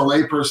 even as a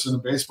layperson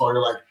in baseball,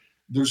 you're like,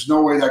 there's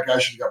no way that guy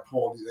should have got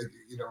pulled.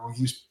 You know,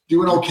 he's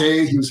doing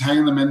okay. He was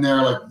hanging them in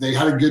there. Like, they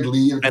had a good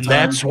lead at the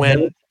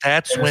time.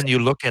 That's when you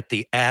look at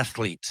the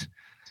athlete.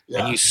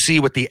 Yeah. And you see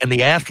what the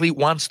athlete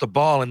wants the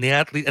ball, and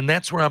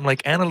that's where I'm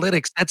like,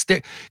 analytics, that's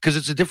there, because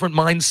it's a different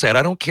mindset.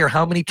 I don't care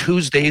how many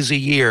Tuesdays a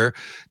year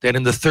that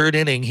in the third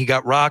inning he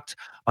got rocked.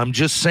 I'm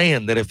just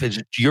saying that if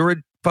you're a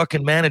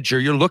fucking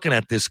manager, you're looking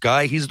at this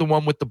guy, he's the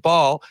one with the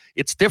ball.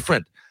 It's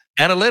different.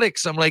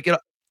 Analytics, I'm like,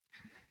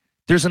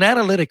 there's an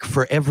analytic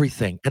for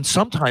everything. And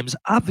sometimes,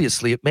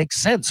 obviously, it makes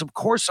sense. Of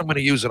course, I'm going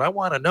to use it. I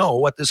want to know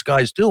what this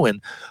guy's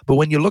doing. But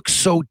when you look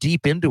so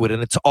deep into it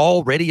and it's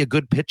already a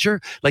good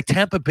pitcher, like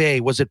Tampa Bay,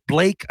 was it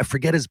Blake? I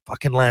forget his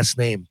fucking last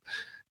name.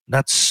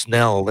 Not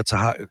Snell.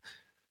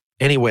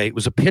 Anyway, it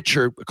was a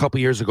pitcher a couple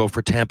years ago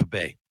for Tampa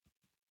Bay.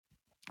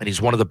 And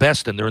he's one of the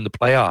best, and they're in the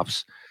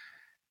playoffs.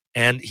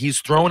 And he's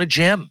throwing a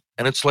gem,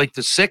 and it's like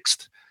the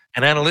 6th.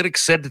 And analytics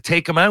said to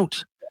take him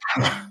out.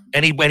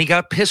 And when he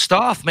got pissed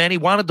off, man, he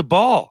wanted the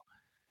ball.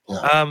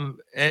 Yeah.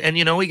 And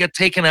you know, he got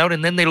taken out,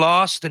 and then they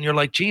lost, and you're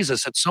like,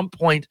 Jesus, at some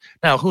point,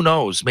 now who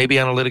knows, maybe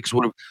analytics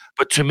would have,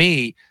 but to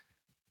me,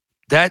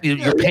 that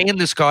you're paying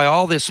this guy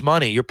all this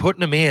money, you're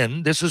putting him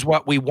in, this is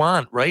what we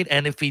want, right?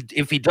 And if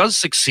he does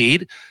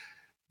succeed,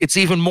 it's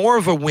even more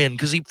of a win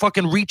because he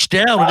fucking reached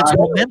down, and it's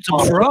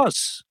momentum for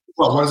us.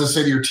 Well, what does it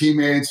say to your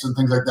teammates and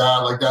things like that?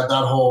 Like that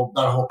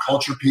whole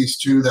culture piece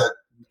too that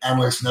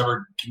analytics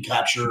never can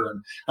capture.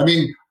 And I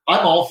mean,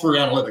 I'm all for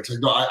analytics.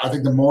 I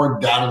think the more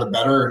data, the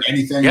better, and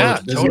anything, whether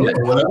it's business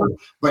or whatever.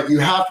 But you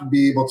have to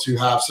be able to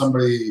have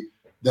somebody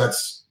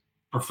that's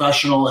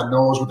professional and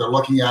knows what they're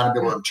looking at and be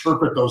able to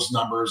interpret those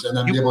numbers and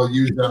then be able to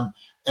use them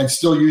and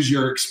still use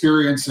your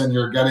experience and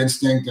your gut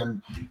instinct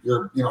and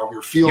your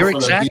feel. You're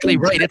exactly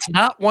right. It's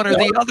not one or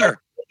the other.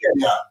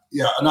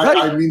 Yeah. And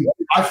I mean,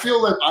 I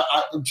feel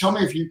that. Tell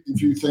me if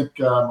you think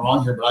I'm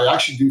wrong here, but I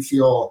actually do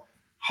feel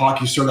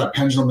hockey sort of that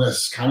pendulum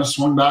has kind of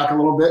swung back a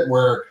little bit.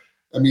 Where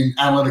I mean,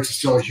 analytics is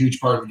still a huge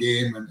part of the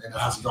game, and it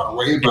hasn't gone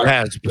away. But it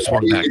has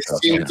swung back.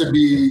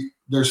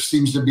 There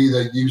seems to be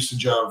the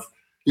usage of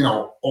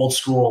old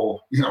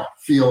school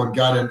feel and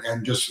gut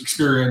and just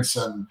experience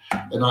and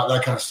all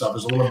that kind of stuff.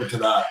 There's a little bit to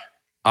that.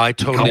 I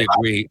totally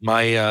agree.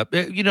 My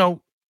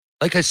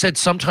like I said,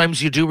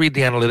 sometimes you do read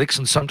the analytics,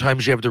 and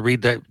sometimes you have to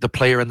read the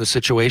player and the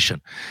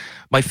situation.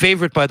 My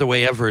favorite, by the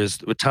way, ever is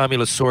with Tommy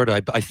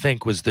Lasorda. I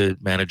think was the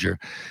manager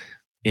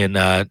in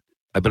I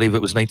believe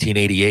it was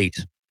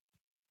 1988.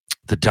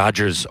 The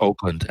Dodgers,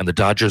 Oakland, and the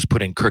Dodgers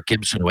put in Kirk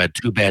Gibson, who had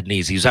 2 bad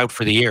knees. He was out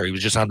for the year. He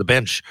was just on the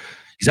bench.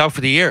 He's out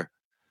for the year.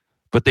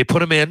 But they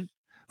put him in.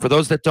 For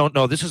those that don't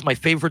know, this is my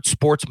favorite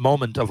sports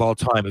moment of all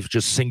time, of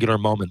just singular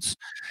moments.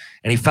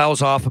 And he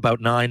fouls off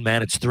about 9,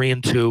 man. It's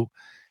 3-2.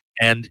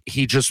 And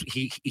he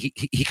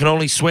can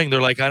only swing.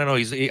 They're like, I don't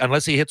know,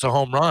 unless he hits a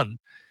home run,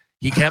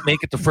 he can't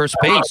make it to first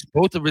base.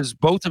 Both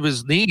of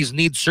his knees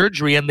need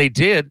surgery, and they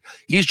did.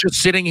 He's just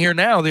sitting here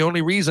now. The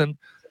only reason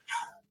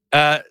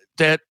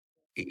that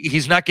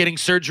he's not getting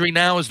surgery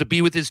now is to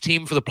be with his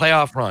team for the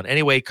playoff run.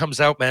 Anyway, it comes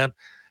out, man,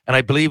 and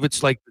I believe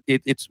it's like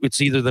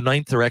it's either the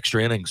 9th or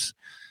extra innings,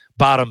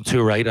 bottom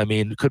 2, right? I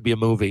mean, it could be a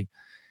movie.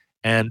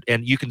 And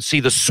you can see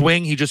the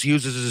swing. He just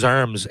uses his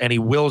arms and he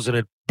wills and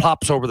it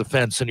pops over the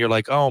fence. And you're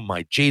like, oh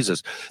my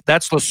Jesus.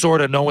 That's the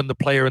sort of knowing the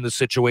player in the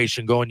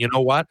situation going, you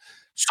know what?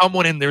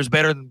 Someone in there is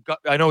better than,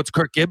 I know it's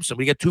Kirk Gibson.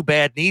 We get 2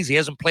 bad knees. He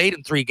hasn't played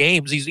in 3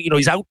 games.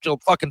 He's out till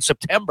fucking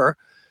September,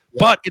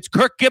 but it's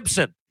Kirk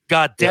Gibson.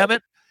 God damn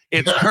it.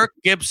 It's Kirk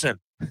Gibson.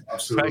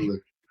 Absolutely. Right?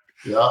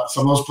 Yeah.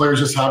 Some of those players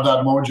just have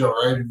that mojo,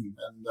 right? And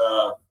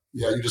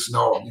you just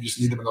know, you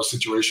just need them in those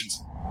situations.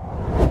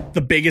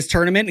 The biggest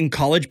tournament in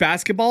college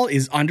basketball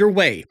is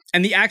underway,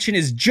 and the action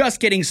is just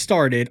getting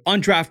started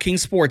on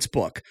DraftKings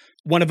Sportsbook,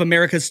 one of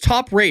America's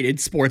top-rated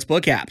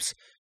sportsbook apps.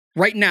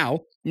 Right now,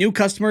 new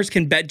customers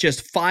can bet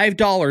just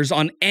 $5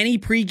 on any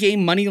pregame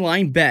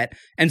moneyline bet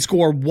and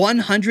score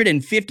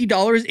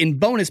 $150 in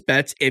bonus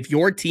bets if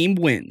your team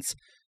wins.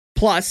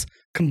 Plus,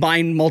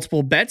 combine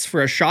multiple bets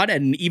for a shot at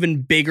an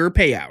even bigger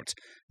payout.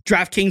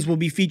 DraftKings will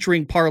be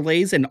featuring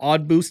parlays and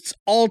odd boosts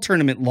all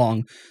tournament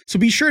long, so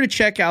be sure to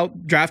check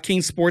out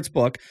DraftKings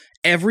Sportsbook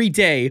every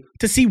day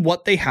to see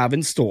what they have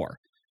in store.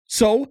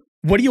 So,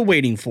 what are you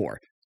waiting for?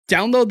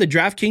 Download the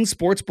DraftKings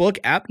Sportsbook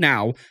app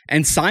now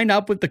and sign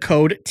up with the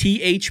code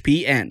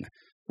THPN.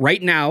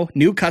 Right now,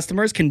 new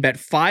customers can bet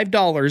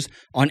 $5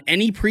 on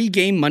any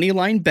pregame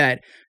moneyline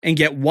bet and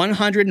get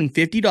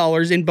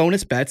 $150 in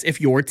bonus bets if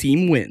your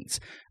team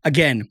wins.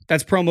 Again,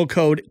 that's promo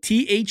code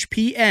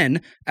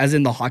THPN, as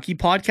in the Hockey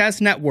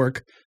Podcast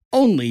Network,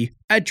 only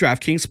at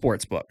DraftKings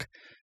Sportsbook.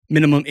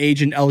 Minimum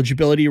age and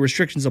eligibility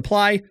restrictions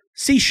apply.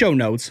 See show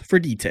notes for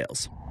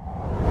details.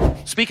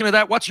 Speaking of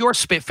that, what's your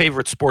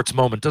favorite sports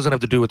moment? Doesn't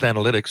have to do with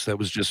analytics. That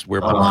was just where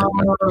my mind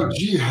went.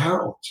 Gee,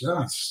 hell,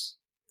 yes.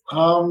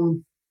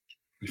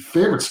 My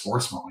favorite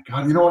sports moment.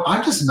 God, you know what?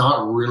 I'm just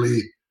not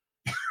really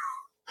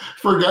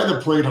for a guy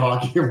that played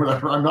hockey or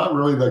whatever. I'm not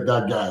really like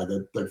that guy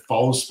that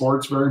follows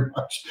sports very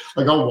much.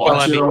 Like I'll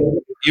watch it.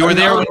 You were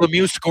there when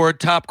Lemieux scored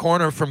top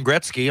corner from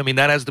Gretzky. I mean,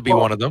 that has to be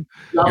one of them.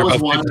 That You're was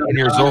about one. 15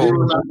 years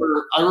old.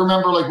 I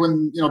remember like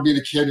when being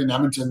a kid in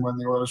Edmonton when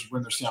they always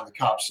win their Stanley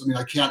Cups. I mean,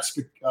 I can't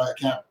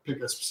pick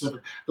a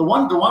specific. The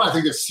one I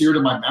think that's seared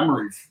in my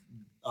memory,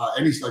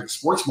 any like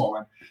sports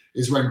moment,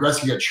 is when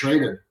Gretzky got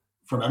traded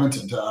from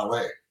Edmonton to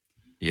LA.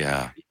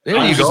 Yeah,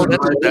 there you go.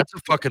 That's a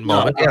fucking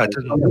moment. Yeah, I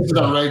was at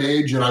the right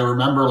age, and I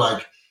remember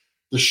like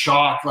the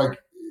shock. Like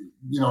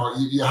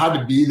you had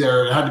to be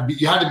there.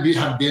 You had to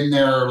have been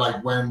there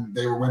like when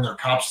they were winning their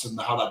cups and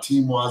how that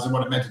team was and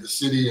what it meant to the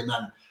city. And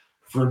then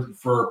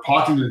for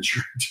Pocklington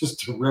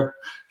just to rip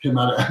him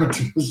out of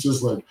Edmonton was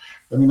just like,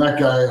 I mean, that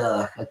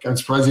guy. I'm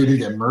surprised he didn't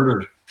get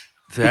murdered.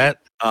 That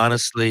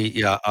honestly,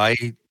 yeah,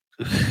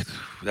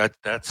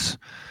 that's.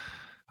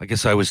 I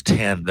guess I was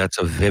 10. That's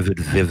a vivid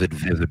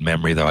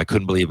memory, though. I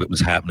couldn't believe it was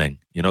happening.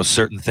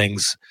 Certain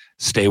things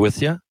stay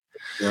with you.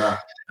 Yeah.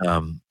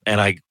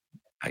 And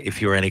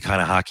if you're any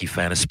kind of hockey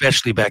fan,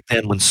 especially back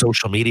then when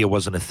social media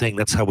wasn't a thing,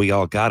 that's how we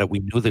all got it. We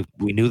knew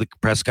the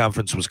press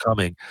conference was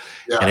coming,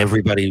 and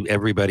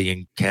everybody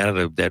in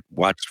Canada that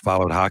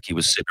followed hockey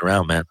was sitting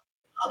around, man.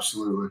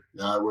 Absolutely.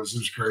 Yeah, it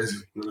was crazy.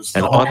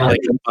 And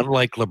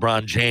unlike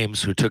LeBron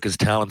James, who took his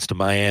talents to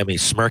Miami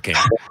smirking,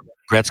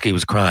 Gretzky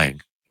was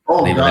crying.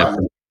 Oh, God.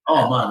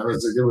 Oh man,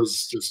 it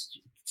was just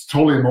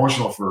totally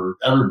emotional for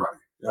everybody.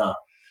 Yeah,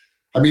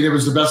 I mean, it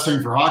was the best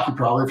thing for hockey,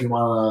 probably, if you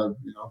want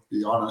to,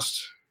 be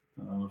honest.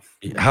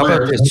 How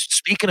about this?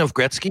 Speaking of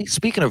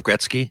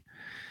Gretzky,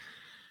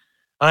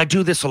 I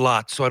do this a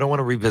lot, so I don't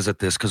want to revisit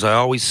this because I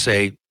always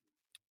say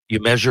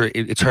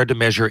it's hard to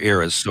measure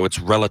eras, so it's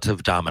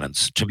relative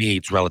dominance. To me,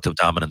 it's relative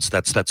dominance.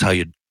 That's how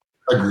you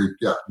agree.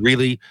 Yeah,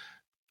 really.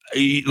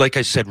 Like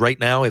I said, right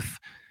now, if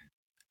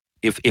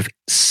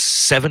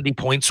 70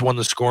 points won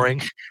the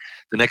scoring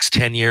the next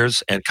 10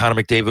 years and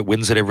Connor McDavid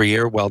wins it every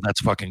year, well, that's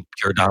fucking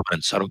pure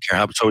dominance. I don't care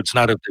how. So it's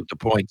not the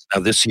point.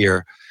 Now, this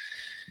year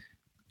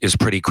is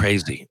pretty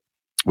crazy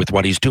with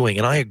what he's doing.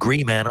 And I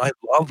agree, man. I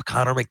love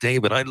Connor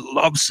McDavid. I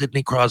love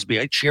Sidney Crosby.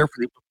 I cheer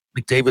for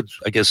McDavid,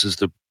 I guess, is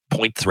the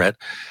point threat.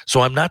 So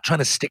I'm not trying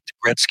to stick to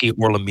Gretzky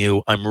or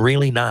Lemieux. I'm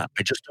really not.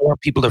 I just don't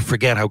want people to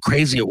forget how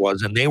crazy it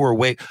was. And they were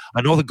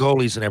I know the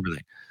goalies and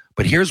everything.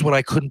 But here's what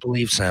I couldn't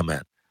believe, Sam,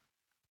 man.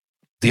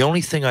 The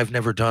only thing I've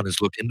never done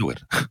is look into it.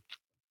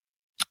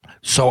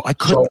 So I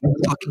couldn't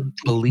fucking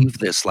believe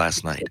this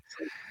last night.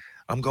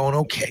 I'm going,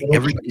 okay,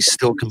 everybody's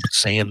still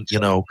saying,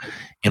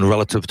 in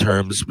relative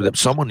terms.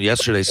 Someone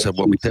yesterday said,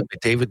 well,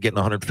 McDavid getting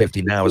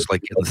 150 now is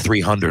like getting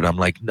 300. I'm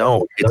like,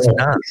 no, it's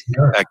not.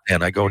 Back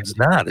then, I go, it's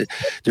not.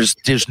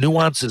 There's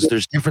nuances,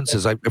 there's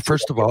differences.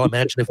 First of all,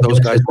 imagine if those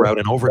guys were out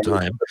in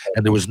overtime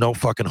and there was no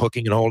fucking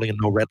hooking and holding and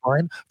no red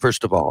line.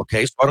 First of all,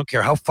 okay? So I don't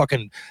care how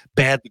fucking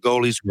bad the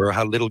goalies were,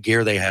 how little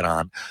gear they had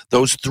on.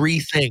 Those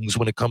three things,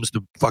 when it comes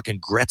to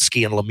fucking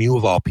Gretzky and Lemieux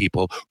of all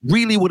people,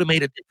 really would have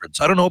made a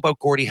difference. I don't know about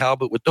Gordie Howe,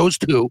 but with those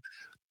two,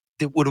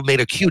 it would have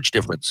made a huge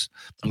difference.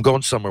 I'm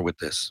going somewhere with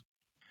this.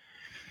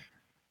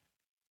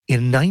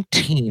 In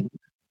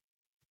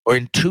Or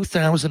in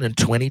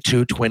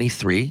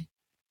 2022-23,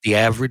 the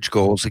average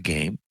goals a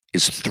game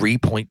is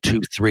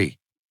 3.23.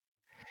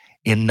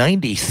 In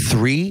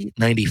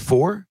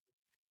 93-94,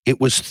 it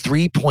was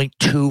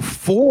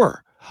 3.24.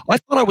 I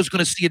thought I was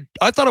going to see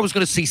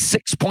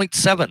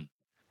 6.7.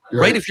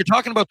 Right? If you're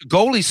talking about the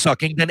goalie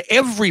sucking, then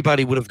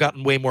everybody would have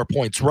gotten way more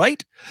points,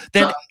 right?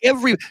 Now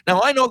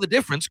I know the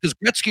difference because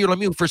Gretzky or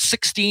Lemieux for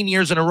 16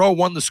 years in a row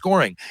won the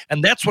scoring.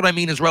 And that's what I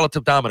mean is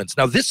relative dominance.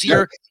 Now this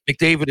year,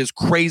 McDavid is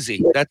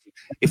crazy.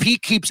 If he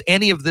keeps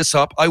any of this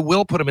up, I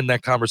will put him in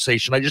that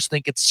conversation. I just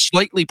think it's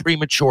slightly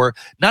premature,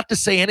 not to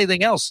say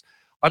anything else.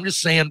 I'm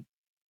just saying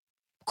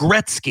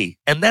Gretzky,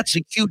 and that's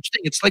a huge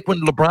thing. It's like when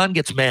LeBron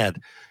gets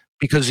mad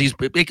because he's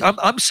big.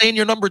 I'm saying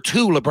you're number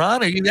 2, LeBron.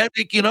 Are you that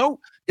big?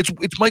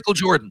 It's Michael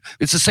Jordan.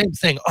 It's the same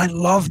thing. I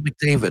love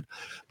McDavid,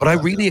 but I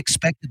really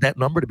expected that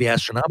number to be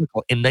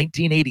astronomical. In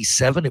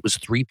 1987, it was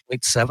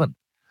 3.7.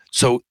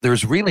 So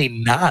there's really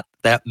not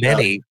that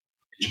many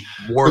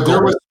more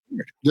goals.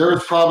 There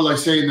was probably, like,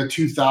 say, in the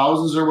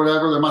 2000s or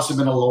whatever, there must have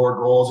been a lower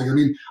goals. I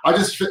mean,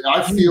 I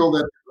feel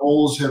that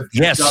goals have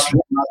picked up in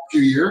the last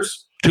few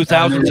years.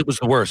 2000s, it was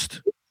the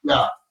worst.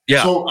 Yeah.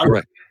 So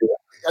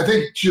I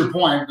think to your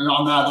point, and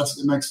on that,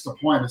 it makes the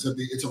point, is that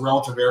it's a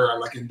relative era.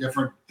 Like, in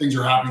different things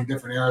are happening in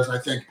different eras. I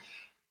think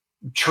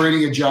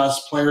training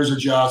adjusts, players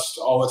adjust,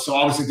 all that. So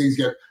obviously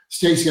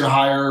stakes get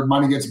higher,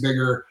 money gets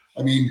bigger.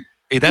 I mean,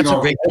 that's a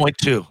great point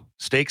too.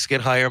 Stakes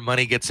get higher,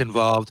 money gets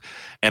involved,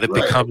 and it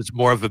becomes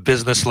more of a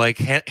business. Like,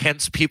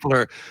 hence, people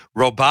are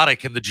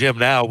robotic in the gym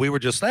now. We were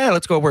just,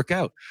 let's go work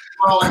out.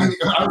 Well, I mean,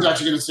 I was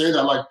actually going to say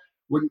that, like,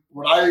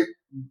 what I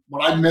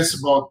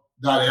miss about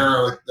that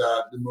era, like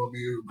the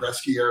Lemieux,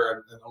 Gretzky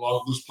era, and a lot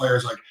of those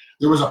players, like,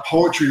 there was a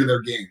poetry to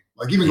their game.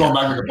 Like, even going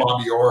back to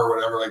Bobby Orr or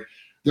whatever, like,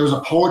 there was a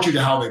poetry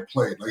to how they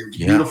played. Like, it was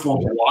beautiful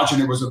to watch,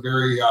 and it was a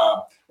very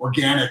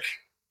organic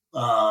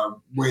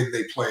way that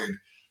they played.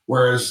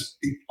 Whereas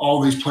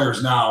all these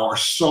players now are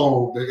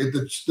so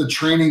the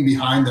training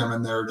behind them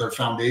and their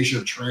foundation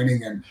of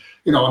training, and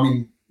I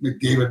mean,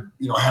 McDavid,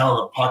 handled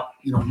the puck,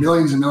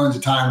 millions and millions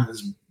of times in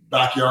his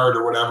backyard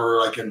or whatever,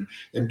 like, and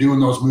doing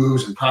those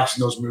moves and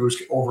practicing those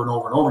moves over and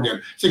over and over again.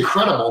 It's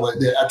incredible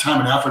that at time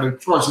and effort. And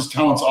of course, his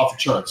talent's off the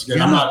charts.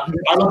 Again, I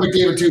love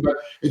McDavid too, but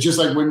it's just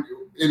like when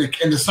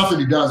and the stuff that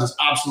he does is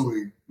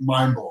absolutely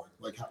mind blowing.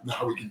 Like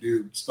how he can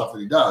do stuff that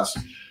he does,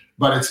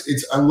 but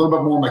it's a little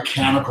bit more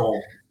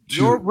mechanical.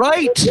 You're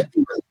right.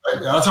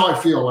 That's how I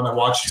feel when I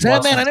watch.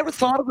 Man, I never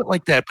thought of it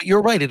like that, but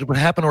you're right. It would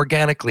happen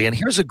organically. And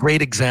here's a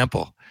great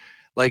example.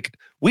 Like,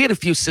 we had a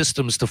few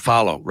systems to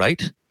follow,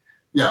 right?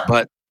 Yeah.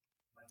 But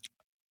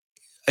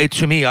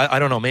to me, I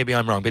don't know, maybe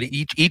I'm wrong, but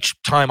each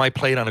time I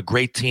played on a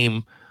great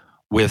team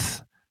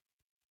with,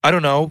 I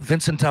don't know,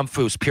 Vincent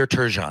Damphousse, Pierre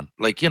Turgeon.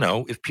 Like,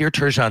 if Pierre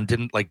Turgeon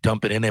didn't, like,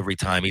 dump it in every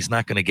time, he's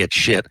not going to get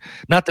shit.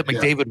 Not that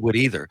McDavid would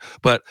either,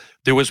 but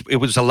it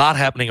was a lot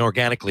happening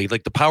organically.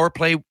 Like, the power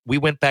play, we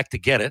went back to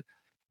get it,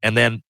 and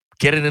then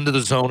get it into the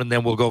zone, and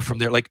then we'll go from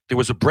there. Like, there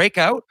was a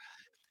breakout,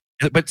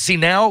 but see,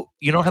 now,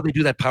 you know how they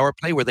do that power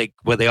play where they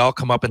all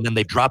come up and then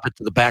they drop it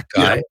to the back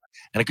guy? Yeah.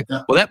 And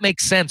well, that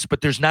makes sense,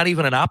 but there's not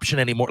even an option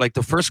anymore. Like,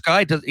 the first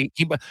guy does.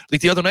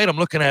 Like the other night, I'm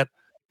looking at.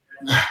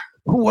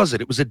 Who was it?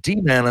 It was a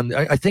D-man, and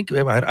I think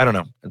I don't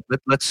know.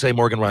 Let's say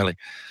Morgan Riley.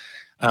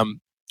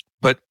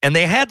 But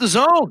they had the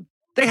zone.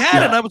 They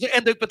had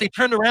it. But they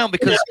turned around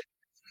because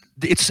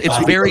it's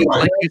very,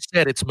 like you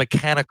said, it's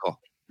mechanical.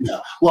 Yeah.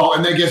 Well,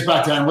 and that gets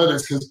back to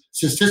analytics because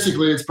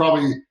statistically, it's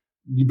probably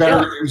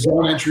better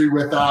zone entry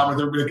with there's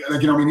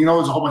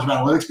a whole bunch of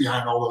analytics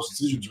behind all those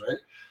decisions, right?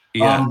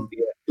 Yeah.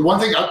 The one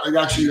thing I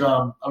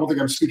don't think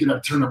I'm speaking out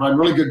of turn, but I'm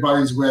really good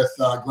buddies with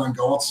Glenn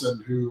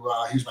Gulletson, who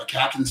he's my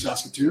captain in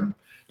Saskatoon.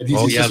 And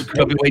he's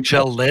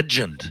WHL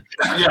legend.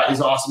 Yeah,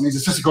 he's awesome. He's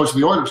assistant coach of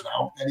the Oilers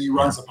now, and he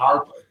runs the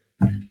power play.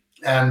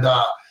 And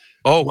the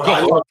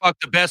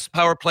best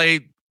power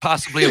play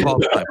possibly of all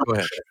time. Go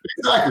ahead.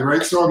 Exactly,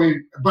 right? So, I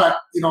mean, but,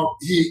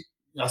 he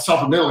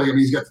self-admittedly,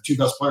 he's got the 2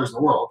 best players in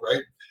the world,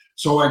 right?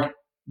 So, like,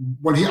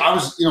 when I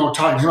was,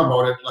 talking to him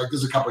about it, like,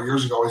 this is a couple of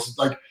years ago,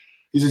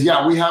 he says,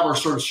 yeah, we have our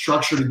sort of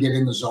structure to get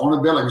in the zone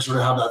a bit, like we sort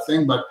of have that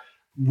thing, but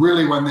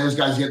really, when those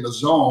guys get in the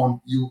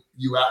zone, you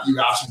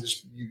ask them to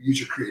use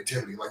your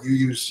creativity. Like,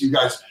 you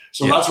guys.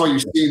 So that's why you're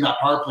seeing that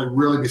power play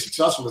really be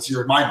successful this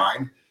year, in my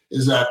mind,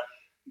 is that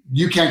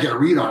you can't get a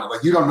read on it.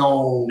 Like, you don't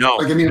know. No.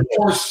 Like, I mean, of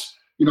course,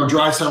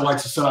 Draisaitl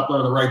likes to set up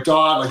there the right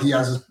dot. Like, he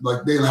has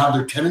they have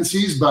their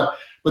tendencies, but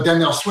then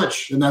they'll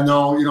switch, and then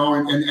they'll,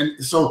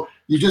 and so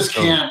you just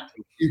can't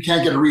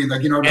get a read.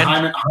 Like,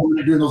 Hyman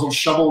doing those little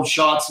shovel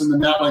shots in the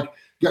net. Like,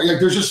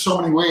 there's just so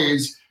many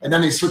ways, and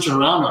then they switch it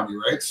around on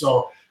you, right?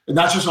 So. And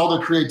that's just all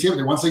their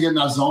creativity. Once they get in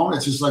that zone,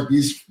 it's just like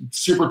these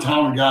super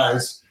talented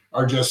guys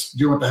are just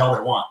doing what the hell they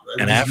want.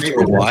 Right? And after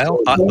a while,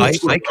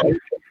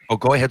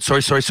 go ahead.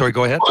 Sorry.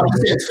 Go ahead.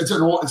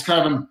 Well, it's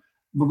kind of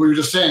what we were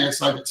just saying.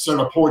 It's like it's sort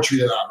of poetry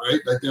to that, right?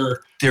 Like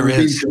they're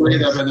being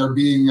creative and they're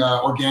being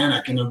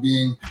organic and they're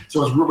being.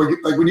 So it's really,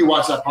 like when you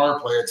watch that power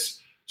play, it's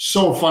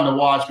so fun to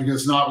watch because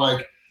it's not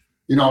like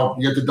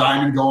you get the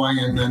diamond going,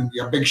 and then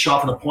you have big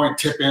shot for the point,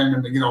 tip in,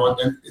 and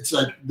and it's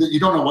like you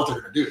don't know what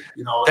they're going to do.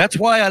 That's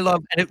why I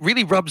love, and it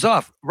really rubs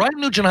off. Ryan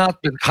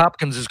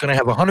Nugent-Hopkins is going to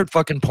have 100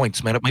 fucking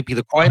points, man. It might be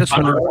the quietest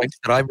 100 points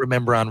that I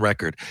remember on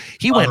record.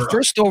 He went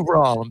first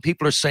overall, and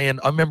people are saying,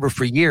 I remember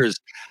for years,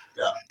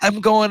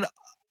 I'm going,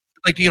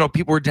 like,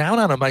 people were down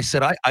on him. I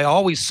said, I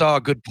always saw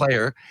a good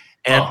player,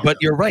 but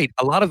you're right.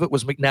 A lot of it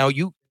was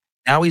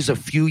now he's a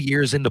few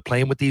years into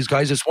playing with these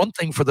guys. It's one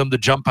thing for them to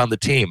jump on the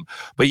team,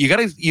 but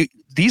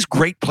these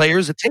great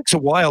players, it takes a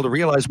while to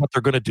realize what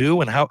they're going to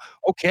do and how,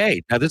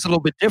 okay, now this is a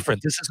little bit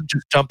different. This isn't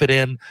just jump it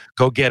in,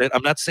 go get it.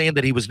 I'm not saying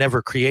that he was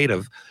never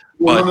creative.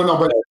 Well, no,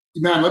 but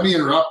man, let me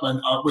interrupt.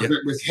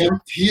 With him,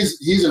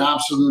 he's an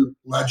absolute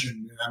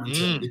legend in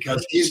Edmonton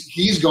because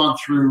he's gone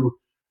through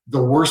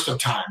the worst of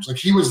times. Like,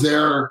 he was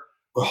there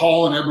with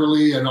Hall and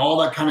Eberle and all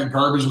that kind of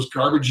garbage, those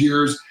garbage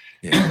years.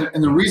 Yeah.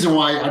 And the reason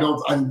why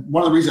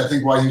one of the reasons I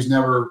think why he was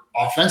never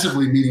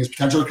offensively meeting his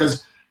potential,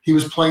 because he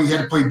had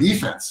to play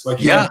defense. Like,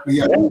 he had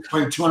to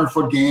play a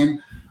 200-foot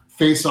game,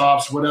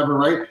 face-offs, whatever,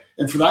 right?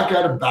 And for that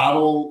guy to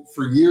battle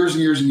for years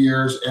and years and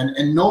years, and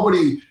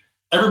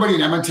everybody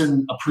in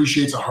Edmonton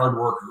appreciates a hard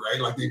worker,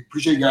 right? Like, they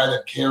appreciate a guy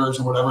that cares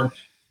and whatever,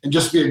 and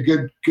just be a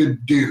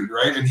good dude,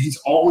 right? And he's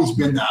always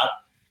been that.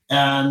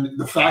 And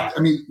the fact,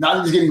 now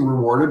that he's getting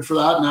rewarded for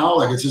that now,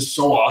 like, it's just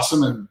so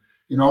awesome. And,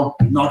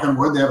 knock on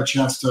wood, they have a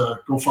chance to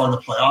go far in the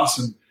playoffs,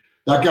 and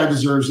that guy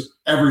deserves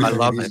everything. I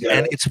love it.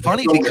 And it's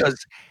funny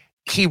because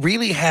he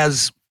really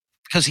has,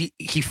 because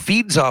he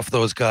feeds off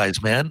those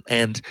guys, man.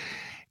 And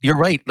you're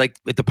right. Like,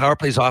 the power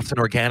play is often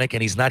organic,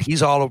 and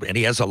he's all over, and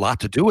he has a lot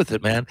to do with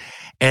it, man.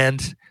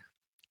 And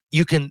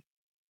you can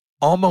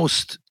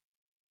almost,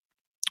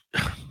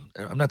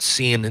 I'm not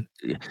seeing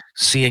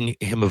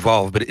him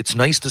evolve, but it's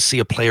nice to see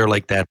a player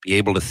like that be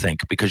able to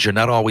think, because you're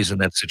not always in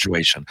that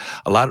situation.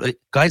 A lot of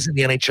guys in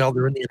the NHL,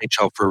 they're in the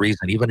NHL for a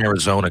reason. Even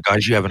Arizona,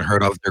 guys you haven't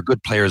heard of, they're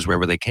good players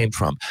wherever they came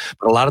from.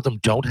 But a lot of them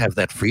don't have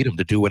that freedom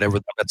to do whatever.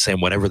 I'm not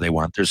saying whatever they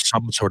want. There's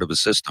some sort of a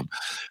system.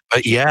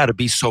 But to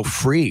be so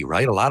free,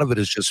 right? A lot of it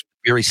is just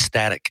very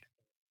static.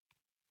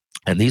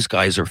 And these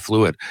guys are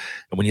fluid.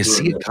 And when you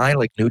see a guy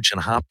like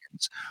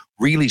Nugent-Hopkins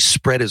really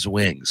spread his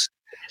wings,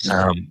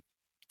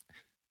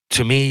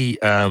 to me,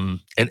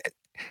 and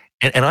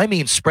I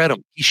mean spread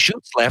him. He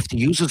shoots left. He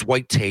uses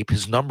white tape.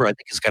 His number, I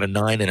think, has got a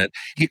 9 in it.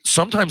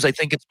 Sometimes I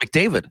think it's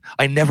McDavid.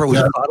 I never would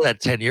have thought of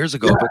that 10 years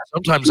ago, but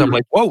sometimes I'm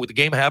like, whoa, the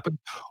game happened.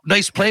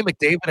 Nice play,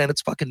 McDavid, and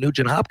it's fucking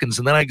Nugent-Hopkins.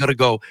 And then I got to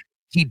go,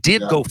 he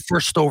did go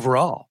first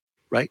overall,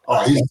 right?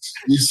 Oh,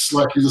 he's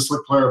slick. He's a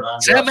slick player, man.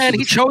 Yeah, man,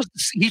 he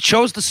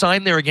chose to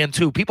sign there again,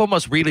 too. People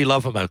must really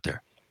love him out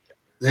there.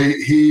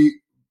 He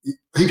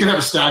could have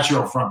a statue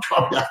up front,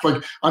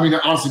 probably.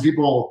 Honestly,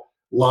 people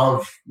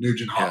love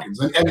Nugent-Hopkins,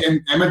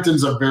 and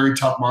Edmonton's a very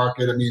tough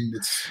market.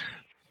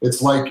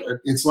 It's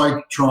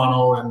like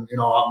Toronto,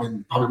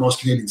 and probably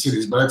most Canadian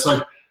cities, but it's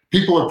like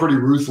people are pretty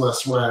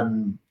ruthless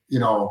when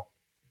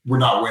we're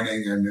not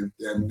winning, and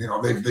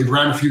they've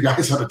ran a few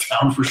guys out of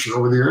town for sure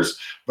over the years,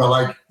 but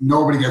like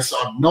nobody gets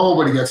on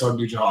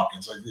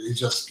Nugent-Hopkins. Like, he's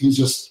just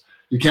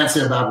you can't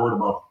say a bad word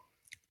about him.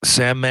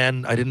 Sam,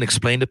 man, I didn't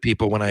explain to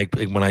people when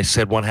I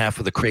said one half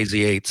of the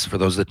Crazy Eights. For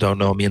those that don't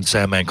know, me and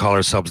Sam, man, call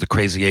ourselves the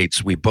Crazy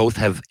Eights. We both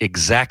have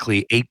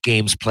exactly 8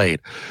 games played,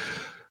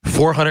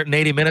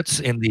 480 minutes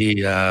in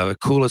the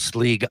coolest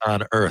league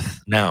on earth.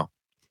 Now,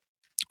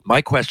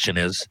 my question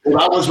is... Well,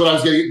 that was what I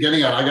was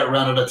getting at. I got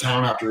ran out of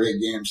town after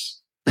 8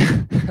 games.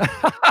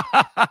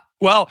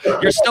 Well,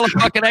 you're still a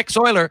fucking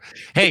ex-Oiler.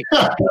 Hey,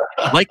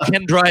 like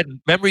Ken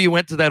Dryden, remember you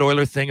went to that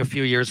Oiler thing a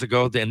few years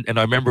ago, and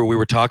I remember we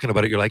were talking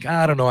about it. You're like,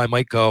 I don't know, I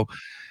might go.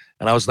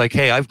 And I was like,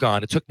 hey, I've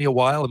gone. It took me a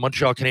while. The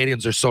Montreal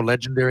Canadiens are so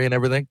legendary and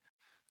everything.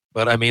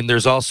 But,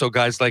 there's also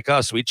guys like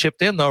us. We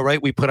chipped in, though,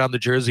 right? We put on the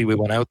jersey. We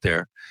went out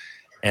there.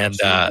 And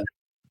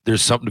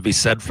there's something to be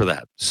said for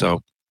that.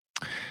 So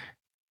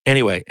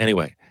anyway,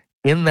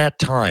 in that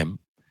time,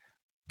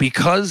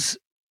 because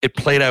it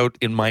played out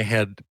in my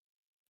head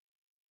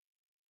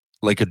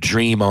like a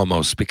dream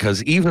almost,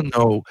 because even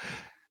though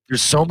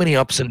there's so many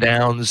ups and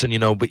downs, and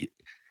but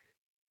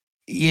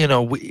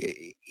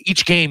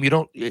each game, you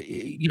don't,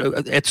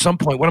 at some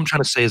point, what I'm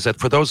trying to say is that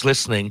for those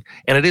listening,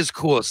 and it is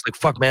cool, it's like,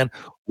 fuck, man,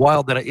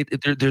 wild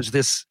that there's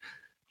this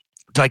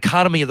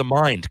dichotomy of the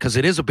mind, because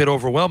it is a bit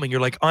overwhelming.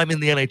 You're like, I'm in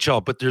the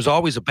NHL, but there's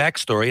always a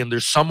backstory, and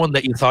there's someone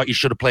that you thought you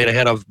should have played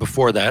ahead of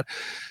before that.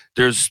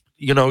 There's,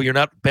 you're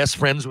not best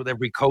friends with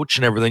every coach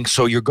and everything,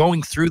 so you're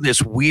going through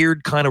this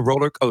weird kind of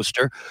roller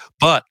coaster,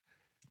 but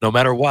no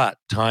matter what,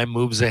 time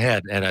moves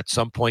ahead, and at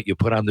some point you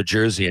put on the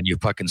jersey and you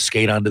fucking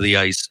skate onto the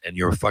ice, and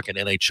you're a fucking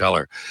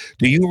NHLer.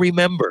 Do you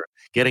remember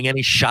getting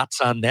any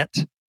shots on net?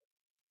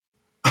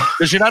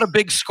 Because you're not a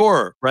big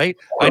scorer, right?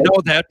 I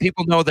know that.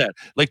 People know that.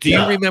 Like, do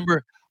you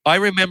remember? I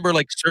remember,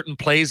 like, certain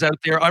plays out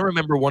there. I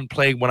remember one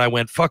play when I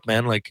went, fuck,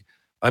 man, like,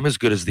 I'm as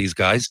good as these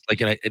guys.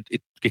 Like, and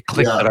it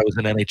clicked that I was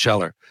an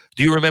NHLer.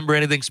 Do you remember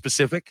anything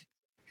specific?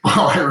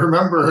 Well, I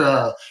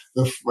remember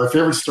my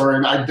favorite story,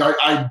 and I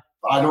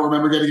don't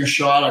remember getting a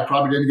shot. I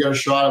probably didn't get a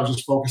shot. I was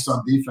just focused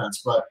on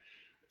defense. But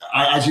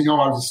as you know,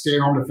 I was a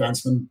stay-at-home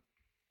defenseman.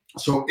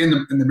 So in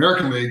the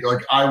American League,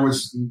 like I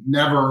was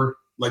never,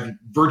 like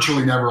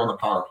virtually never on the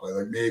power play,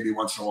 like maybe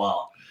once in a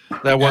while.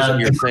 That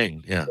wasn't your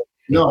thing, yeah.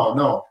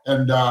 No.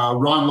 And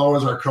Ron Lowe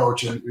is our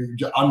coach, and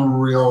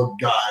unreal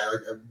guy.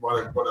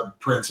 Like what a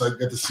prince. I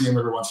get to see him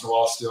every once in a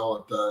while still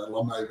at the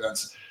alumni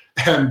events.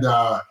 And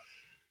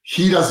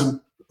he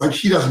doesn't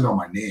know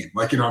my name.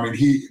 Like, you know, I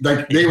mean,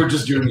 they were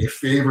just doing me a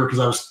favor because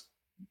I was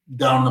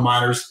down in the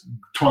minors,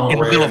 toiling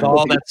away. In the middle of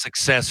all that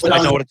success,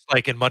 I know what it's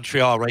like in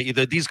Montreal,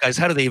 right? These guys,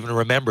 how do they even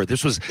remember?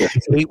 This was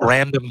 8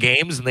 random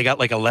games, and they got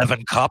like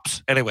 11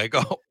 cups. Anyway,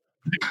 go.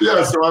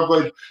 Yeah, so I'm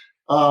like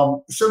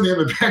sitting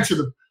on the bench of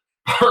the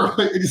power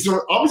play.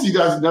 So obviously, you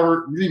guys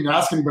you didn't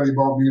ask anybody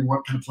about me and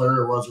what kind of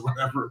player it was or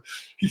whatever.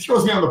 He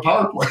throws me on the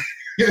power play.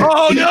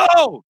 Oh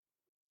no!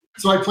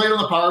 So I played on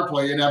the power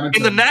play in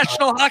Edmonton. In the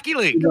National Hockey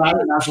League. In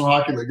the National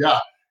Hockey League, yeah.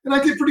 And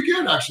I did pretty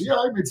good, actually. Yeah,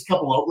 I made a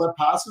couple outlet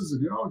passes,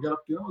 and I got up.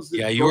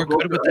 Yeah, you were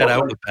good with that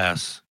outlet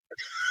pass.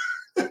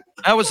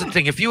 That was the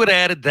thing. If you had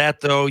added that,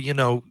 though, you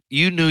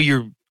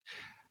knew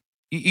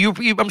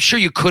I'm sure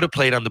you could have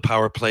played on the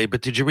power play,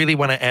 but did you really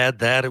want to add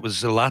that? It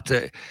was a lot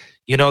to,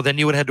 then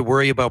you would have had to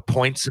worry about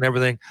points and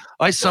everything.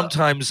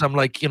 I'm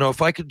like,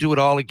 if I could do it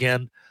all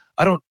again,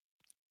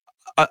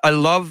 I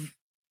love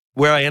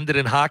where I ended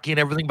in hockey and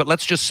everything, but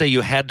let's just say you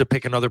had to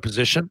pick another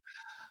position.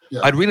 Yeah.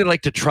 I'd really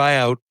like to try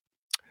out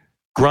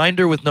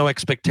grinder with no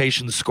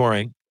expectations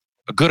scoring,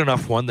 a good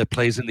enough one that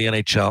plays in the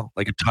NHL,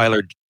 like a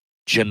Tyler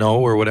Janot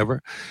or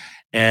whatever,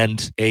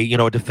 and a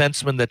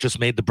defenseman that just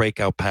made the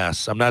breakout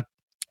pass. I'm not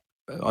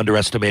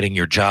underestimating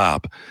your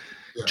job.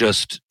 Yeah.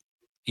 Just,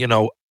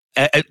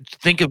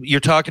 think of, you're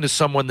talking to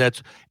someone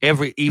that's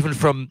even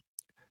from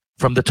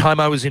the time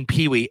I was in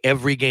Pee Wee,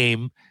 every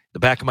game, the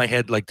back of my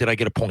head, like, did I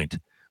get a point?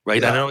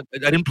 Right. Yeah. I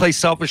didn't play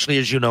selfishly,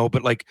 as you know,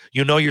 but like,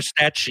 your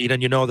stat sheet,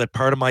 and that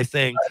part of my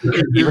thing,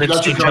 even in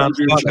St. John's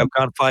Park, I've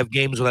gone 5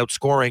 games without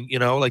scoring,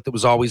 like that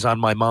was always on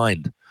my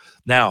mind.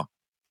 Now,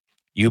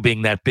 you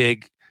being that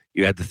big,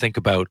 you had to think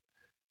about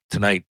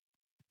tonight,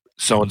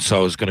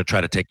 so-and-so is going to try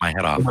to take my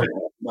head off.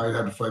 Might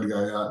have to fight a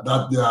guy.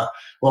 Yeah.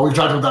 Well, we've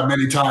talked about that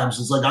many times.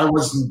 It's like, I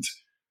wasn't,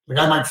 like,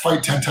 I might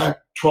fight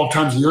 12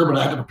 times a year, but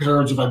I had to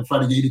prepare as if I'm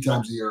fighting 80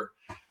 times a year.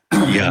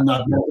 Yeah. And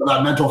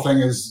that mental thing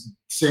is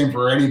same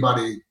for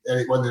anybody,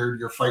 whether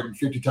you're fighting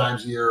 50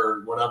 times a year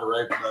or whatever,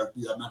 right?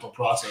 That mental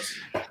process.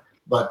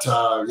 But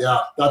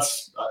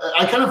that's,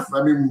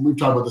 we've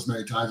talked about this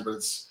many times, but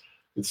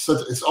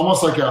it's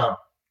almost like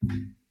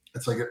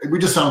we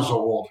just sound so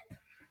old.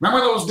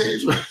 Remember those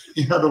days where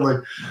you had to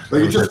like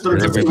it just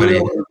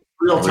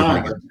real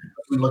time. Like,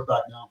 we look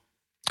back now.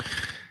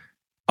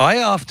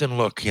 I often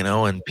look,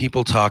 and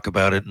people talk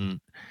about it, and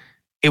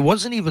it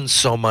wasn't even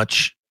so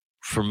much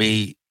for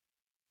me.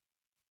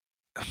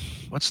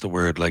 What's the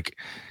word? Like,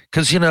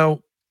 because,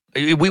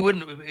 we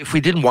wouldn't, if we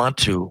didn't want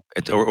to,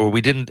 or we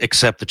didn't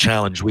accept the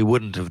challenge, we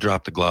wouldn't have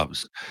dropped the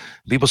gloves.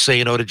 People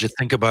say, did you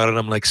think about it?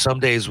 I'm like, some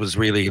days was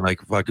really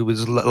like, fuck, it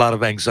was a lot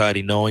of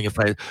anxiety knowing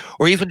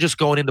or even just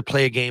going in to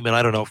play a game in,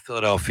 I don't know,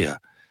 Philadelphia,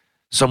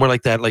 somewhere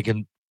like that. Like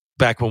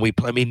back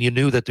when you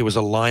knew that there was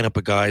a lineup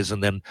of guys,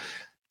 and then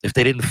if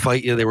they didn't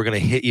fight you, they were going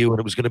to hit you, and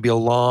it was going to be a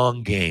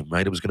long game,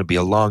 right? It was going to be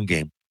a long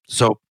game.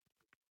 So,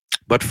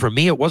 but for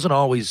me, it wasn't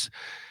always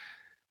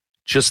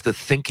just the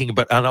thinking,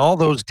 but on all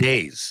those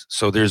days,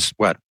 so there's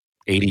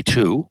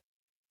 82,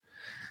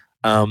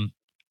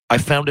 I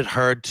found it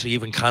hard to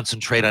even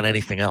concentrate on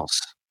anything else.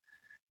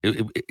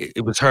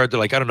 It was hard to,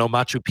 like, I don't know,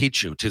 Machu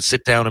Picchu, to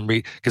sit down and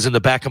read, because in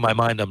the back of my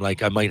mind, I'm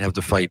like, I might have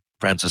to fight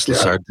Francis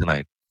Lessard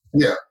tonight.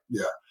 Yeah.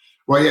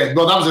 Well, yeah.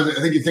 Well, that was, I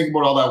think you think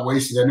about all that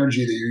wasted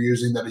energy that you're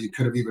using that you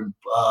could have even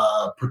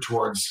put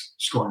towards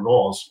scoring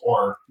goals,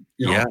 or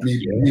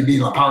me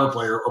being a power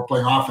player or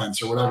playing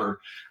offense or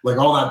whatever. Like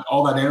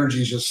all that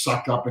energy is just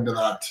sucked up into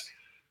that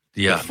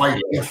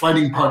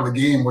fighting part of the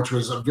game, which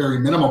was a very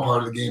minimal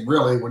part of the game,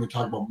 really, when you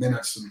talk about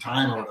minutes and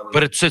time or whatever.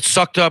 But it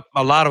sucked up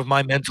a lot of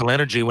my mental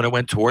energy when it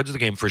went towards the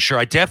game, for sure.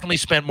 I definitely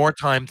spent more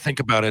time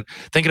thinking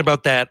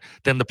about that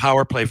than the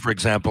power play, for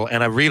example.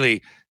 And I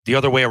really, the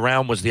other way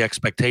around was the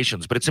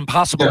expectations. But it's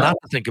impossible not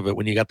to think of it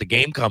when you got the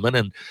game coming.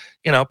 And,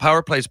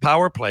 power play's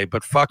power play.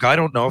 But fuck, I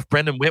don't know. If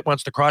Brendan Witt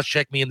wants to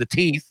cross-check me in the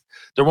teeth,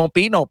 there won't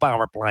be no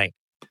power play.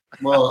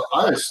 Well,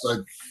 I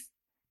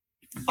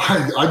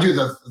do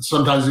that.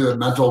 Sometimes do the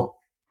mental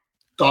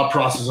thought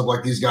process of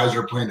like, these guys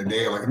are playing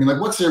today. Like,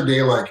 what's their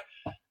day like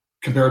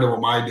compared to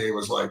what my day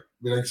was like?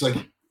 It's like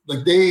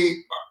they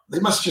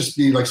must just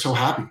be like so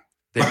happy.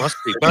 They must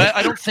be, but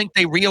I don't think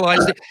they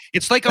realized it.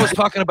 It's like I was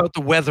talking about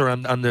the weather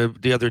on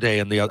the other day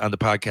on the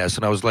podcast,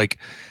 and I was like,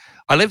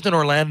 I lived in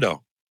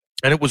Orlando,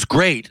 and it was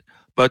great,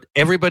 but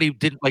everybody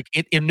didn't like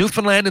in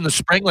Newfoundland in the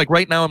spring. Like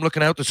right now, I'm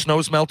looking out, the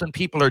snow's melting,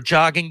 people are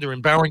jogging, they're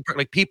in Bowring Park,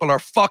 like people are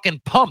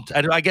fucking pumped.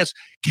 I guess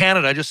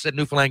Canada. I just said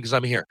Newfoundland because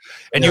I'm here,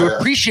 and you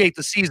appreciate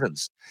the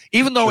seasons,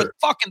 even though it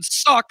fucking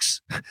sucks,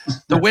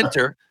 the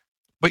winter.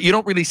 But you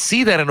don't really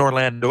see that in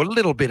Orlando. A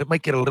little bit. It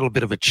might get a little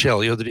bit of a chill.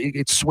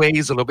 It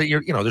sways a little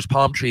bit. There's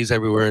palm trees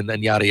everywhere, and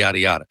then yada, yada,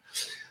 yada.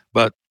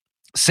 But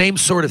same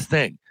sort of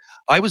thing.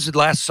 I was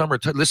last summer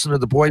listening to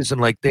the boys,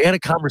 and like they had a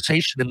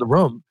conversation in the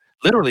room,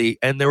 literally,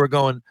 and they were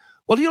going,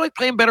 well, do you like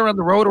playing better on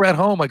the road or at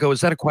home? I go,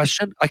 is that a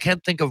question? I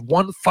can't think of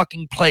one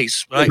fucking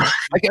place. Right?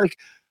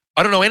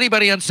 I don't know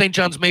anybody on St.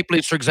 John's Maple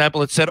Leafs, for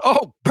example, that said,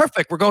 oh,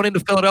 perfect, we're going into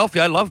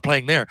Philadelphia. I love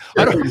playing there.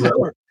 I don't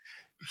remember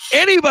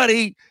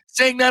anybody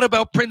saying that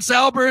about Prince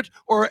Albert,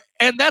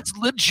 and that's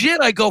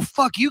legit. I go,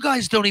 fuck, you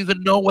guys don't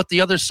even know what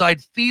the other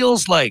side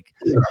feels like.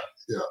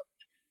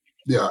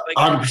 Yeah,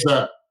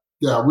 100%.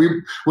 Yeah,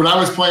 when I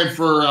was playing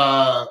for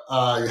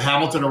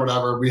Hamilton or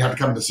whatever, we had to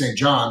come to St.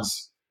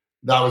 John's.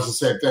 That was the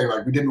same thing.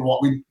 Like we didn't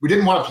want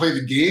to play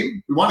the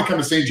game. We wanted to come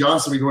to St.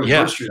 John's so we go to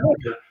First Street,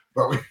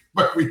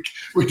 but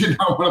we did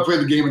not want to play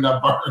the game in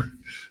that barn.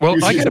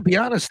 Well, I got to be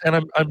honest, and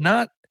I'm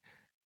not,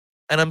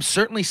 and I'm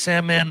certainly,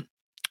 Sam, man.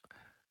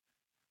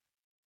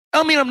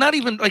 I mean, I'm not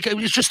even like,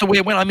 it's just the way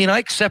it went. I mean, I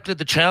accepted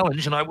the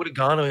challenge and I would have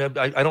gone.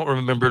 I don't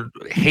remember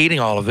hating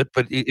all of it,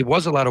 but it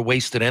was a lot of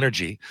wasted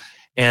energy.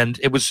 And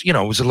it was, it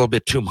was a little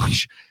bit too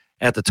much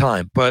at the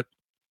time. But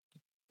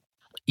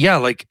yeah,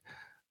 like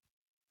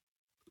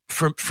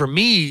for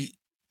me,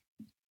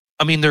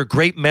 I mean, they're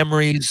great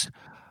memories.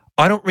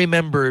 I don't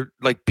remember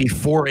like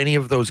before any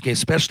of those games,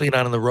 especially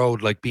not on the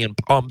road, like being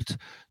pumped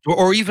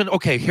or even,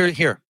 okay,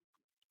 here.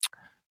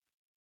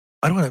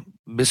 I don't want to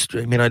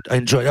I mean, I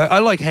enjoy. I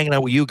like hanging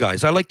out with you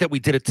guys. I like that we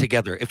did it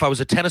together. If I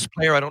was a tennis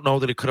player, I don't know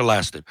that it could have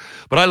lasted.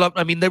 But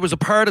I mean, there was a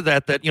part of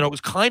that it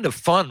was kind of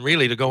fun,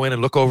 really, to go in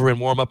and look over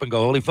and warm up and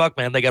go, holy fuck,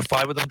 man, they got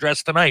 5 of them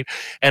dressed tonight.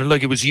 And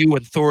look, it was you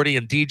and Thordy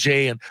and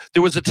DJ, and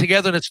there was a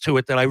togetherness to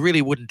it that I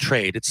really wouldn't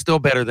trade. It's still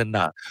better than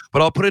not.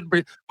 But I'll put it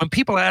when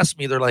people ask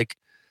me, they're like,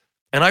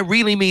 and I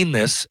really mean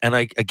this, and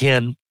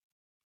again,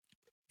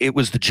 it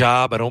was the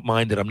job. I don't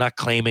mind it. I'm not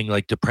claiming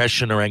like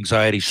depression or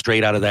anxiety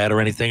straight out of that or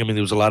anything. I mean,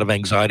 there was a lot of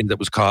anxiety that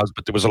was caused,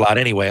 but there was a lot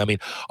anyway. I mean,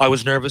 I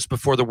was nervous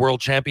before the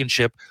World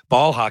Championship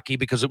ball hockey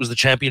because it was the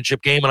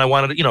championship game and I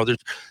wanted to,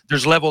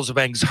 there's levels of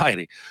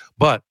anxiety.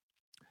 But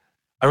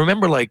I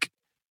remember like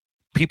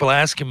people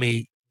asking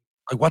me,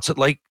 like, what's it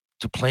like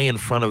to play in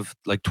front of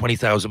like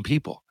 20,000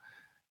 people?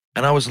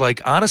 And I was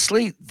like,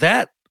 honestly,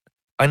 that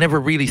I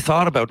never really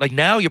thought about. Like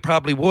now you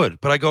probably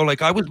would, but I go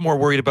like I was more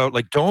worried about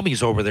like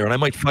Domi's over there and I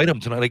might fight him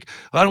tonight. Like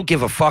I don't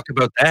give a fuck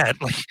about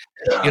that. Like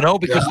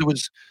because there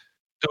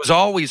was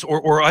always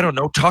or I don't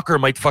know, Tucker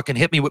might fucking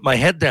hit me with my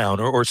head down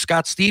or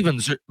Scott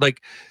Stevens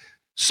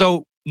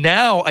so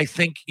now I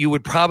think you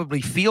would probably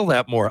feel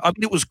that more. I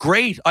mean, it was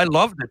great. I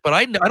loved it, but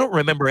I don't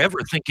remember ever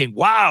thinking,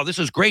 wow, this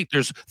is great.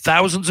 There's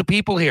thousands of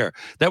people here.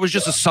 That was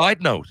just a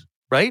side note,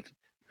 right?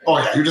 Oh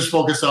yeah, you're just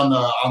focused on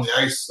the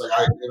ice. Like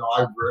I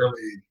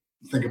rarely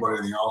think about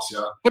anything else.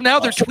 Yeah. But now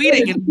they're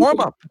tweeting in warm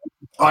up.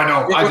 I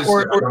know.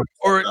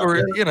 Or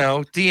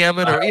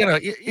DMing or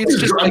it's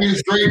just. I mean,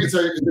 it's great. It's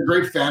a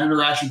great fan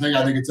interaction thing.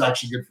 I think it's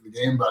actually good for the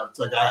game. But it's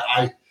like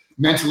I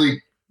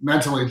mentally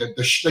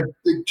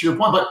to your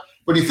point. But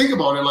when you think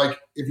about it, like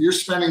if you're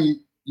spending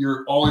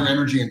all your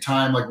energy and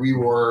time like we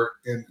were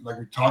in, like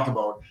we talked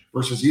about,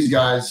 versus these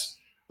guys.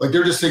 Like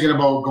they're just thinking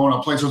about going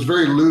on playing, so it's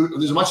very loose.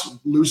 There's a much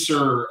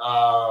looser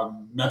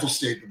mental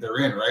state that they're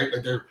in, right?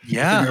 Like they're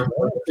thinking of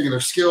their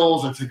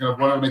skills, they're thinking of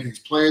whatever, making these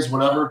plays,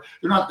 whatever.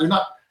 They're not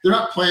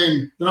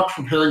playing. They're not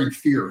preparing in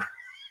fear.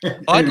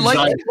 I'd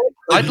like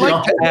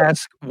to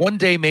ask one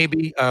day,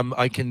 maybe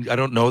I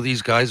don't know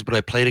these guys, but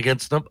I played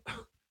against them.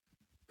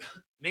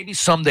 Maybe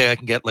someday I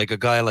can get like a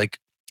guy like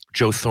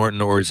Joe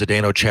Thornton or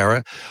Zdeno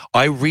Chara.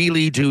 I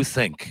really do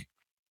think,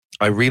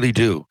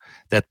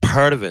 that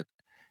part of it.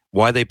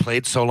 Why they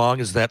played so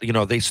long is that,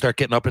 they start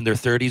getting up in their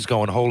 30s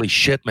going, holy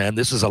shit, man,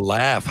 this is a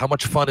laugh. How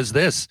much fun is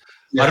this?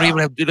 Yeah. I don't even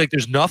have to do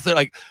there's nothing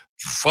like,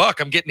 fuck,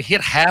 I'm getting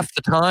hit half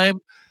the time.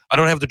 I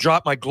don't have to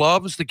drop my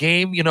gloves. The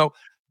game,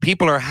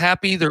 people are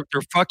happy. They're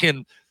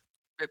fucking,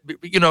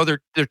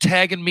 they're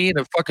tagging me in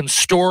a fucking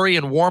story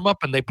and warm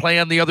up and they play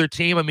on the other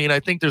team. I mean, I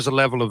think there's a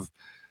level of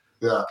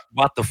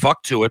what the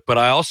fuck to it. But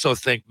I also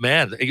think,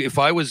 man, if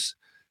I was,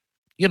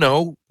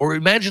 or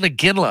imagine a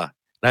Ginla.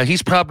 Now,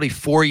 he's probably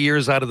 4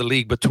 years out of the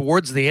league, but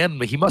towards the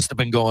end, he must have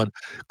been going,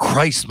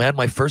 Christ, man,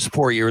 my first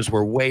 4 years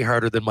were way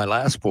harder than my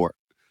last 4.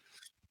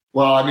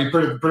 Well, I mean,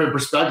 put it in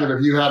perspective.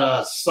 If you had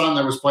a son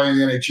that was playing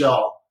the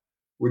NHL,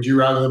 would you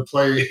rather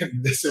play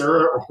in this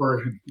era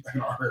or in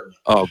our era?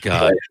 Oh,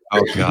 God.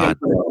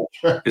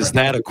 Is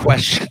that a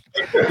question?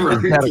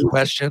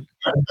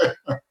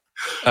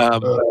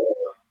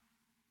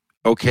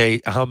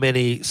 Okay, how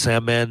many,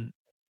 Sam, man,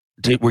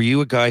 were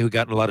you a guy who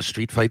got in a lot of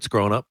street fights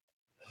growing up?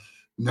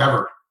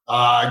 Never.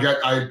 I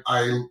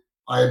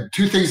had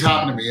 2 things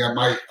happen to me.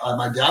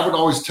 My dad would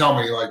always tell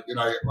me, like,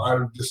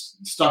 I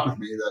just stuck with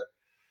me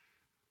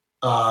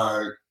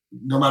that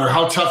no matter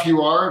how tough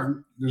you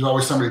are, there's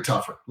always somebody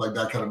tougher, like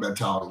that kind of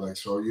mentality. Like,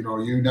 so,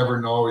 you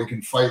never know, you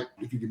can fight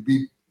if you can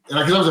beat. And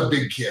because I was a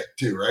big kid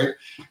too, right?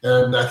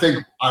 And I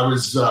think I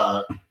was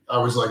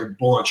like a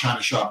bull in a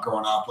china shop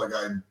growing up. Like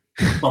I'd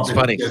bump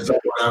into kids or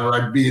whatever.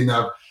 I'd be in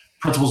the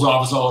principal's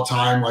office all the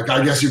time. Like,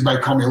 I guess you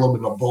might call me a little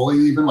bit of a bully,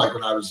 even like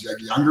when I was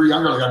like younger.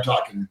 Like I'm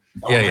talking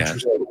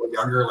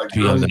younger, like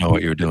too young to know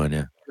what you were doing.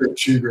 Yeah. grade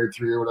 2, grade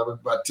 3 or whatever.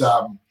 But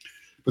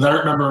I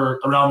remember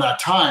around that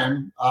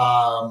time,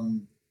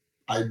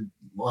 I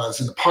was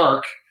in the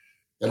park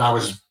and I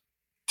was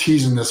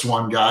teasing this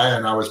one guy,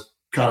 and I was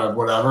kind of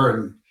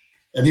whatever,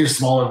 and he was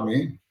smaller than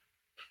me.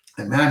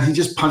 And man, he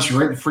just punched me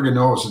right in the friggin'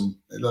 nose, and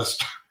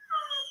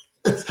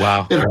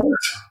wow,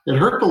 it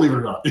hurt, believe it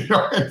or not.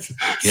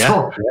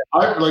 So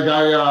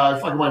I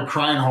fucking went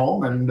crying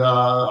home, and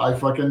I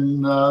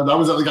fucking that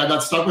was like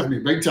that stuck with me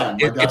big time.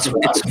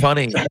 It's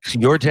funny.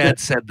 Your dad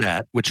said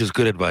that, which is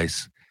good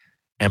advice,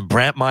 and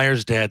Brant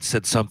Meyer's dad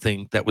said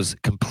something that was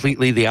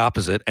completely the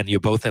opposite, and you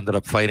both ended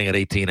up fighting at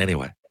 18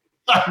 anyway.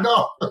 I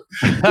know.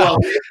 Well,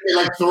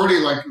 like Thorny,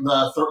 like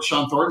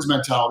Sean Thornton's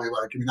mentality,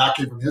 that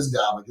came from his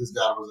dad. Like his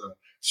dad was a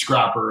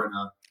scrapper and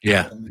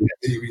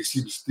he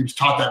was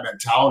taught that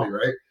mentality,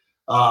 right?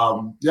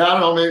 I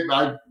don't know. Maybe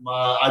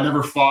I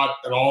never fought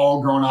at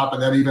all growing up,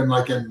 and then even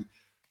like in,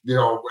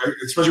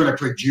 especially when I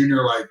played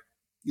junior,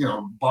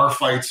 bar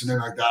fights and then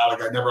like that.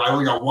 Like I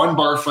only got one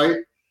bar fight,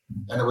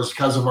 and it was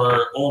because of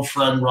our old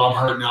friend Rob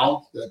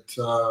Hartnell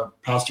that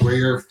passed away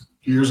here a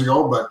few years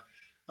ago, but.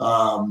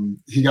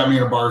 He got me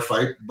in a bar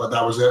fight, but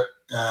that was it.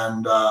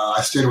 And I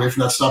stayed away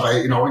from that stuff.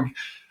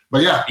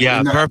 But yeah.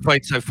 Yeah, bar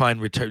fights I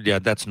find return. Yeah,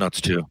 that's nuts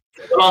too.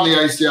 But on the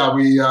ice,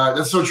 yeah,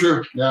 that's so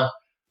true. Yeah.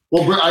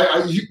 Well,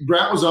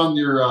 Brant was on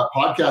your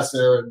podcast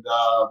there, and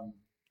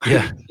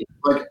yeah.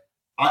 Like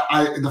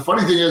the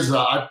funny thing is,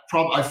 I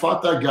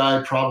fought that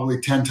guy probably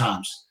 10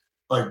 times,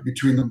 like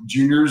between the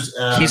juniors.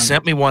 And he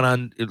sent me one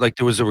on, like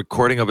there was a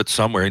recording of it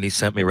somewhere, and he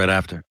sent me right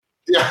after.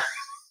 Yeah.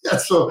 Yeah,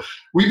 so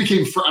we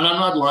became, and I'm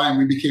not lying,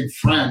 we became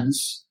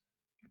friends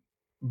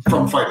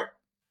from fighting.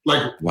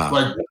 Like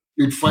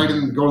we'd fight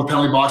and go to the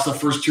penalty box. The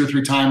first 2 or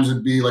 3 times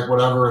it'd be like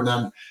whatever, and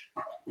then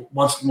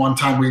one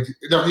time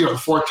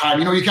the fourth time,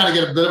 you kind of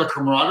get a bit of a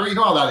camaraderie. You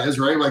know how that is,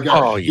 right? Like,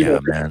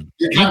 man,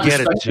 you get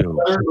it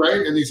too, other,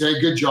 right? And they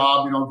say, "Good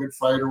job, good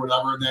fight" or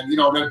whatever, and then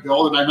then it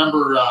build. And I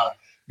remember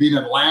being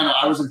in Atlanta.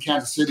 I was in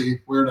Kansas City.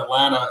 We were in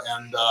Atlanta,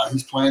 and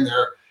he's playing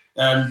there.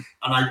 And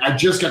I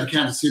just got to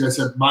Kansas City. I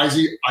said,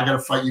 Mizey, I got to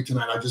fight you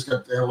tonight. I just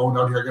got loaned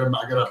out here. I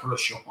got to put a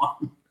show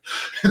on.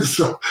 And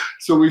so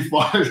we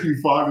fought.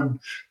 And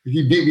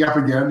he beat me up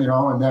again,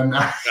 And then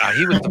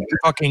he was the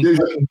fucking.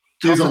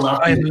 He's a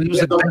lefty. He was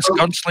the best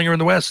gunslinger in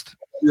the West.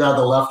 Yeah,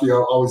 the lefty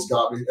always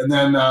got me. And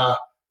then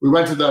we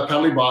went to the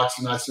penalty box,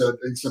 and I said,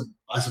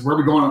 where are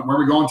we going? Where are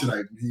we going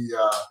tonight? And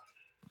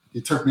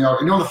he took me out.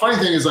 And the funny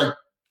thing is,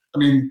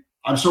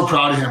 I'm so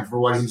proud of him for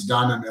what he's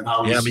done and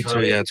how he's me too.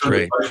 Yeah, it's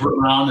great.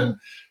 Around.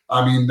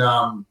 And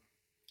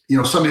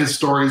some of his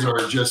stories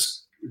are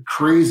just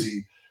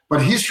crazy.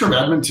 But he's from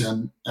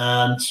Edmonton,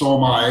 and so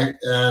am I.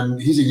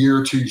 And he's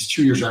he's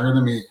 2 years younger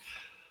than me.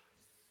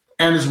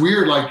 And it's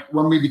weird, like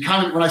when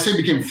I say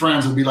became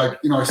friends, it'd be like,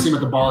 I see him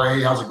at the bar.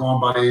 Hey, how's it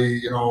going,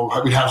 buddy?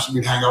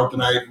 We'd hang out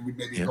tonight, and we'd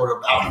maybe go to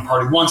an after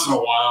party once in a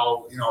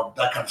while.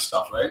 That kind of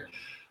stuff, right?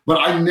 But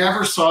I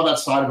never saw that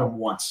side of him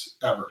once,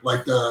 ever.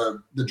 Like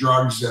the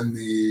drugs and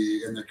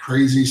the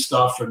crazy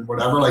stuff and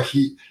whatever. Like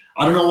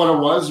I don't know what it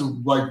was,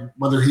 like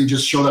whether he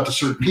just showed that to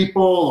certain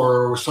people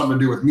or it was something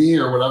to do with me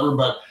or whatever.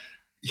 But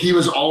he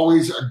was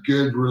always a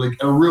really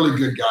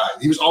good guy.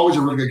 He was always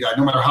a really good guy,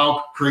 no matter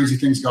how crazy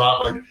things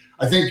got. Like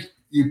I think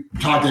you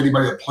talk to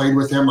anybody that played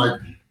with him,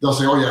 like they'll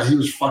say, "Oh yeah, he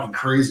was fucking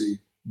crazy,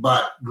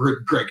 but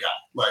great guy."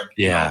 Like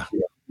yeah.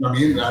 I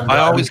mean, I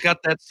always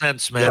got that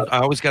sense, man. Yeah.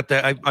 I always got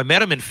that. I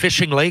met him in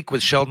Fishing Lake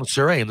with Sheldon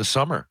Surrey in the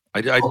summer. I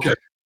didn't even.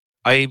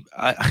 I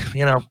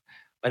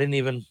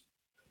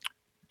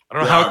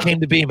don't know how it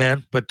came to be,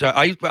 man. But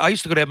I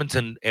used to go to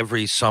Edmonton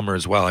every summer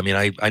as well. I mean,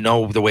 I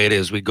know the way it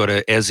is. We'd go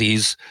to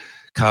Ezzy's,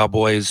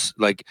 Cowboys.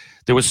 Like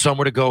there was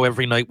somewhere to go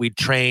every night. We'd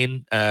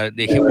train.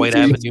 They hit White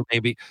Avenue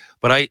maybe.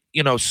 But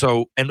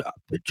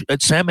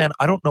Sam, man,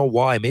 I don't know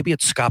why. Maybe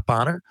it's Scott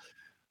Bonner,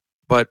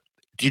 but.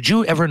 Did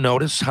you ever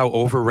notice how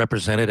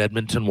overrepresented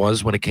Edmonton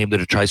was when it came to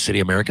the Tri-City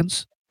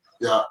Americans?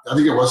 Yeah, I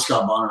think it was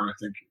Scott Bonner, I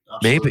think.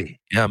 Absolutely. Maybe.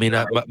 Yeah, I mean,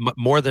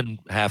 more than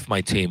half my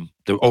team,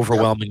 the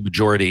overwhelming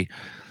majority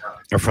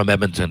are from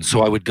Edmonton.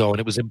 So I would go, and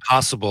it was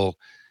impossible,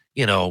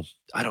 I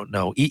don't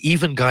know.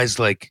 Even guys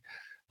like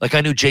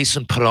I knew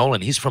Jason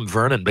Parolin, he's from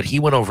Vernon, but he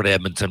went over to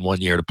Edmonton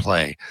one year to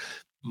play.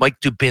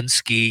 Mike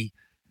Dubinsky,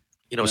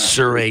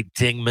 Surrey,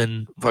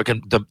 Dingman,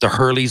 fucking the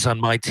Hurleys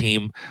on my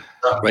team.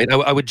 Right,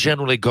 I would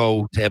generally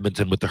go to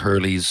Edmonton with the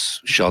Hurleys,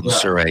 Sheldon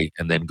Surrey,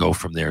 and then go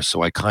from there.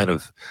 So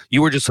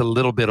you were just a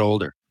little bit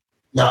older.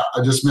 Yeah,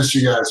 I just missed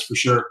you guys for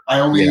sure.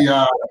 I only,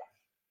 I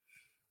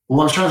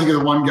was trying to think of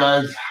the one guy.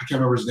 I can't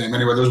remember his name.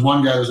 Anyway, there's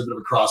one guy. There's a bit of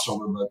a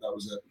crossover, but that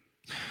was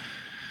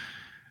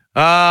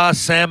it.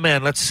 Sam,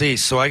 man, let's see.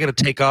 So I got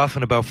to take off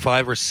in about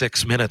 5 or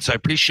 6 minutes. I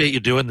appreciate you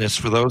doing this.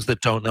 For those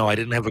that don't know, I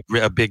didn't have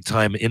a big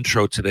time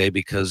intro today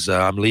because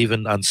I'm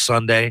leaving on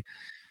Sunday.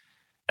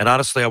 And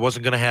honestly, I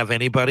wasn't going to have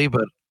anybody,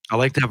 but I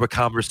like to have a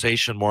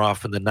conversation more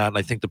often than not, and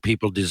I think the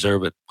people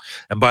deserve it.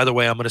 And by the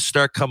way, I'm going to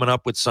start coming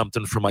up with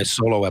something for my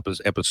solo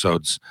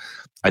episodes.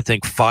 I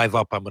think 5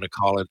 Up, I'm going to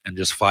call it, and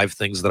just 5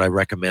 things that I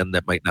recommend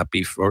that might not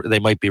be, they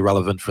might be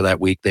relevant for that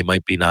week, they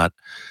might be not.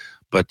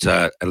 but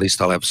at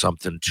least I'll have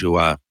something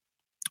to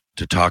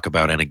talk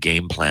about and a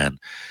game plan.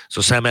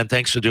 So, Sam, man,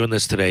 thanks for doing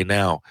this today.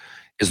 Now,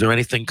 is there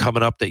anything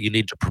coming up that you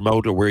need to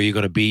promote, or where are you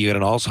going to be? You got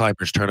an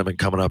Alzheimer's tournament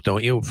coming up,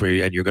 don't you?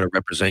 And you're going to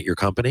represent your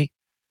company?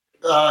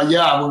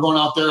 Yeah, we're going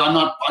out there. I'm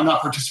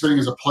not participating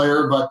as a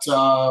player, but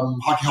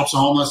Hockey Helps the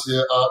Homeless.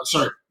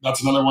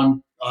 That's another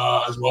one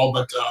as well.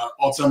 But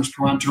Alzheimer's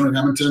Pro-Am Tournament in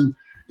Edmonton,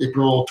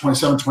 April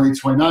 27th,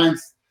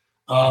 29th.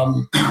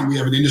 We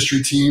have an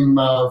industry team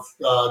of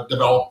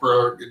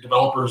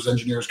developers,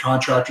 engineers,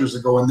 contractors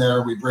that go in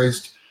there. We've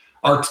raised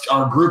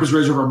our group has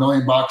raised over $1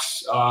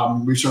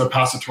 million. We've sort of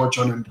passed the torch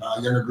on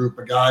a younger group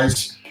of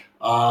guys,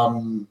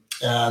 and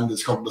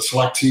it's called the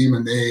Select Team,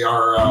 and they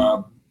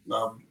are.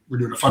 We're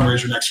doing a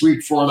fundraiser next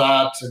week for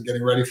that and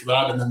getting ready for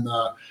that. And then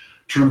the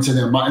tournament's in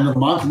the end of the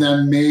month. And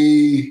then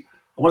May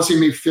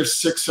 5th,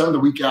 6th, 7th, the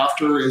week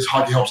after is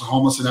Hockey Helps the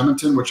Homeless in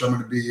Edmonton, which I'm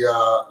going to be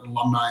an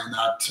alumni in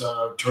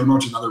that tournament,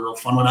 which is another real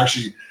fun one.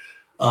 Actually,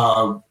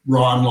 Ron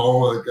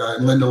Lowe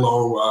and Linda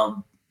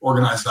Lowe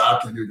organized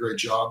that. They do a great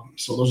job.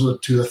 So those are the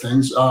two of the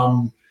things.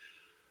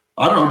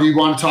 I don't know. Do you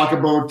want to talk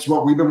about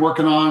what we've been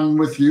working on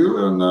with you?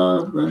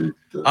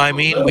 I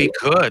mean, we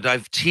could.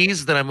 I've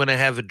teased that I'm going to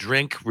have a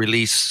drink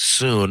release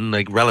soon,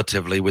 like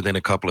relatively within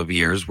a couple of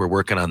years. We're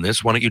working on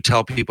this. Why don't you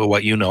tell people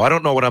what you know? I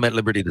don't know what I'm at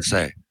liberty to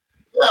say.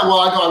 Yeah, well,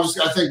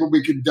 I think what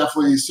we could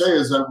definitely say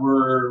is that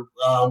we're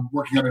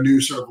working on a new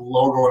sort of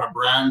logo and a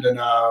brand and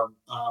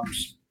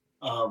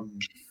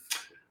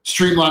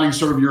streamlining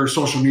sort of your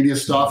social media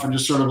stuff and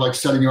just sort of like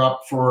setting you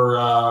up for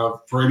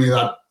any of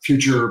that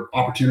future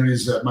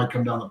opportunities that might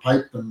come down the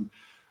pipe. And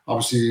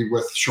obviously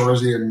with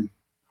Shorzy, and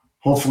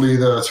hopefully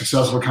the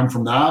success will come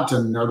from that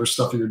and other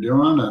stuff that you're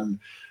doing.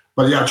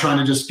 But yeah, trying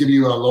to just give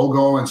you a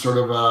logo and sort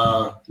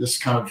of this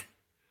kind of,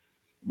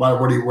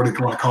 what do you want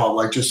to call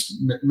it? Like just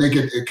make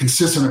it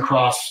consistent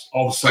across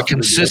all the stuff. A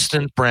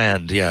consistent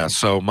brand. Yeah.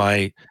 So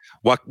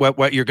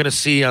what you're going to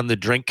see on the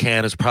drink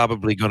can is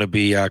probably going to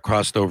be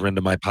crossed over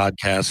into my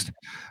podcast and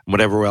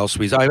whatever else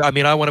I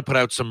mean, I want to put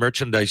out some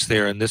merchandise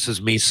there, and this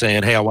is me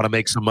saying, hey, I want to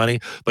make some money.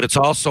 But it's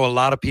also a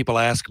lot of people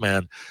ask,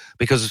 man,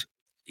 because,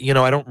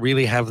 I don't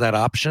really have that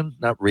option.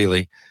 Not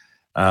really.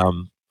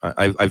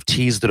 I've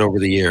teased it over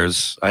the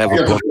years. I have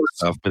a book and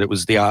stuff, but it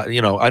was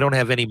I don't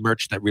have any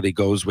merch that really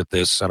goes with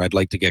this, and I'd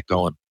like to get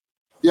going.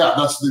 Yeah,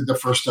 that's the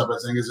first step, I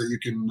think, is that you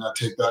can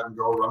take that and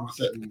go run with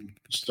it and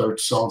start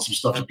selling some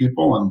stuff to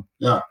people. And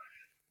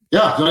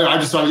I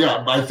just thought,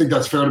 I think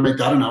that's fair to make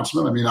that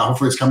announcement. I mean,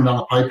 hopefully it's coming down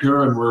the pipe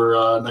here, and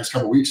we're next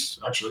couple of weeks,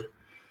 actually.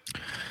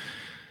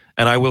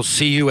 And I will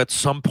see you at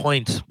some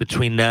point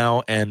between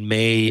now and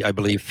May, I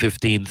believe,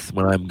 15th,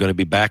 when I'm going to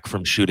be back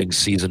from shooting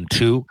season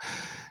 2.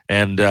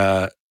 And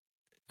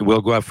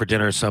we'll go out for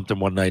dinner or something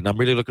one night. And I'm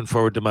really looking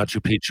forward to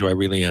Machu Picchu. I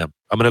really am.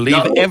 I'm going to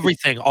leave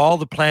everything, all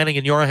the planning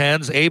in your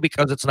hands,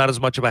 because it's not as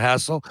much of a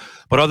hassle.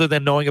 But other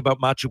than knowing about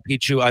Machu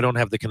Picchu, I don't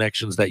have the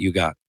connections that you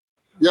got.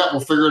 Yeah,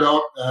 we'll figure it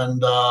out.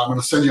 And I'm going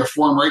to send you a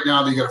form right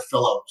now that you got to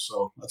fill out.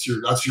 So that's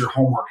your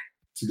homework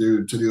to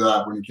do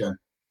that when you can.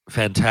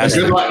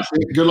 Fantastic.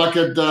 Good luck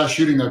at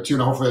shooting that too.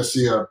 And hopefully I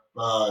see you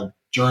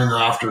during or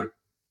after.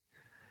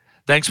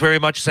 Thanks very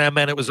much, Sam,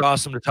 man. It was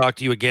awesome to talk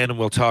to you again, and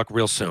we'll talk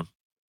real soon.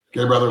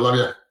 Okay, brother. Love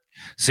you.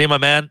 See you, my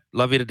man.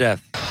 Love you to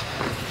death.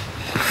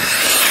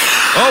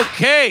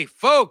 Okay,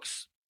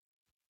 folks.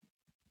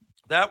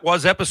 That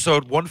was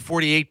episode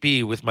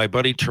 148B with my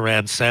buddy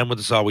Terran Sandwith.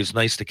 It's always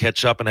nice to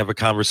catch up and have a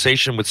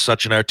conversation with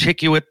such an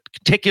articulate,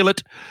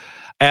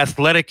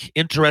 athletic,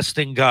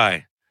 interesting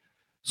guy.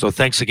 So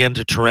thanks again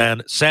to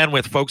Terran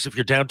Sandwith. Folks, if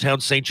you're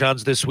downtown St.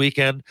 John's this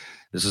weekend,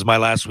 this is my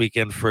last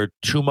weekend for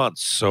 2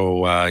 months,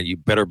 so you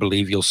better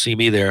believe you'll see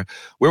me there.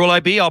 Where will I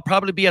be? I'll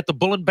probably be at the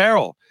Bull and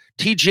Barrel,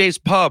 TJ's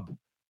Pub,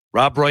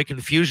 Rob Roy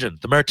Confusion,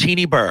 the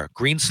Martini Bar,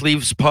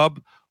 Greensleeves Pub,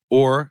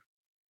 or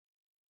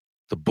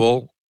the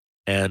Bull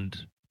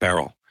and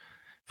Barrel.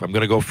 If I'm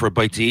going to go for a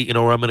bite to eat, you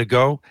know where I'm going to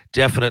go?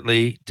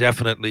 Definitely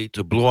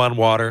to Blue on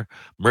Water,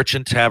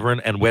 Merchant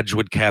Tavern, and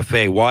Wedgwood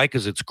Cafe. Why?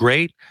 Because it's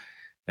great,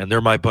 and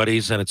they're my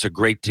buddies, and it's a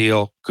great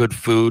deal. Good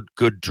food,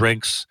 good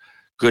drinks,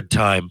 good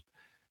time.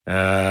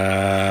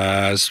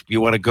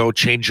 You want to go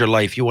change your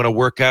life. You want to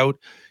work out.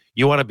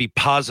 You want to be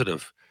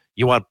positive.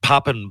 You want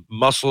popping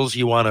muscles.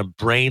 You want a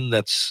brain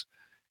that's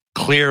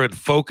clear and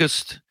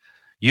focused.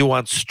 You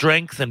want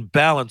strength and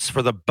balance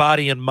for the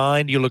body and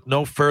mind. You look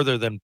no further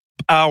than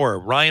Power.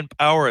 Ryan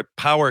Power at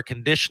Power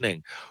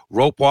Conditioning.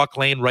 Rope Walk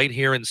Lane right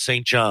here in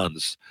St.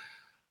 John's.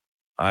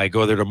 I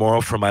go there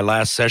tomorrow for my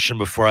last session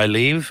before I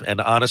leave,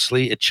 and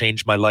honestly, it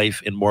changed my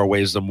life in more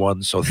ways than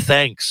one. So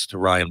thanks to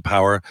Ryan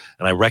Power,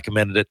 and I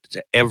recommended it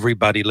to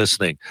everybody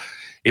listening.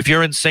 If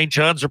you're in St.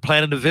 John's or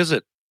planning to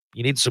visit,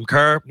 you need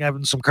you're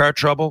having some car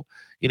trouble,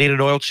 you need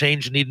an oil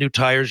change, you need new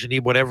tires, you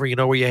need whatever, you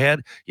know where you head?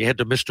 You head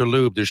to Mr.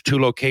 Lube. There's 2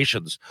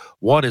 locations.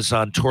 One is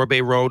on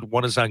Torbay Road,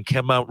 one is on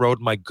Kenmount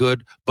Road. My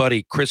good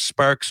buddy Chris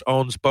Sparks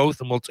owns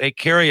both, and will take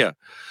care of you.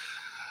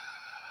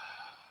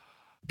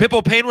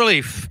 Pitbull Pain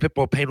Relief,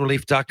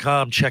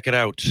 pitbullpainrelief.com. Check it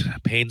out.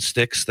 Pain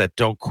sticks that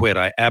don't quit.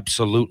 I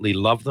absolutely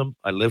love them.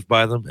 I live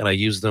by them, and I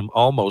use them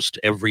almost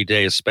every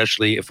day,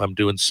 especially if I'm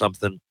doing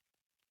something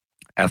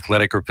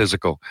athletic or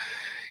physical.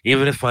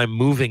 Even if I'm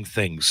moving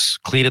things,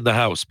 cleaning the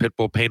house,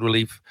 Pitbull Pain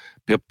Relief,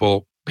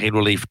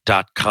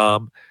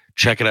 pitbullpainrelief.com.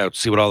 Check it out.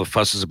 See what all the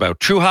fuss is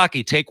about. True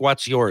Hockey, take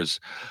what's yours.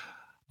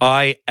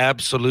 I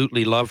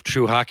absolutely love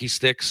True Hockey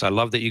Sticks. I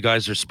love that you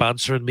guys are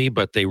sponsoring me,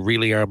 but they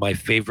really are my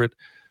favorite.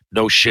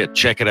 No shit.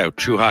 Check it out.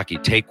 True Hockey.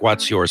 Take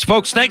what's yours.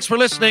 Folks, thanks for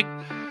listening.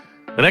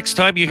 The next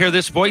time you hear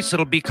this voice,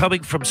 it'll be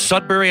coming from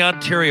Sudbury,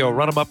 Ontario.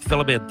 Run them up, fill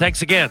them in.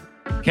 Thanks again.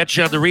 Catch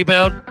you on the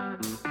rebound.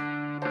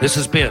 This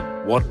has been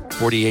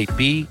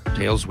 148B,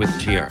 Tales with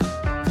TR.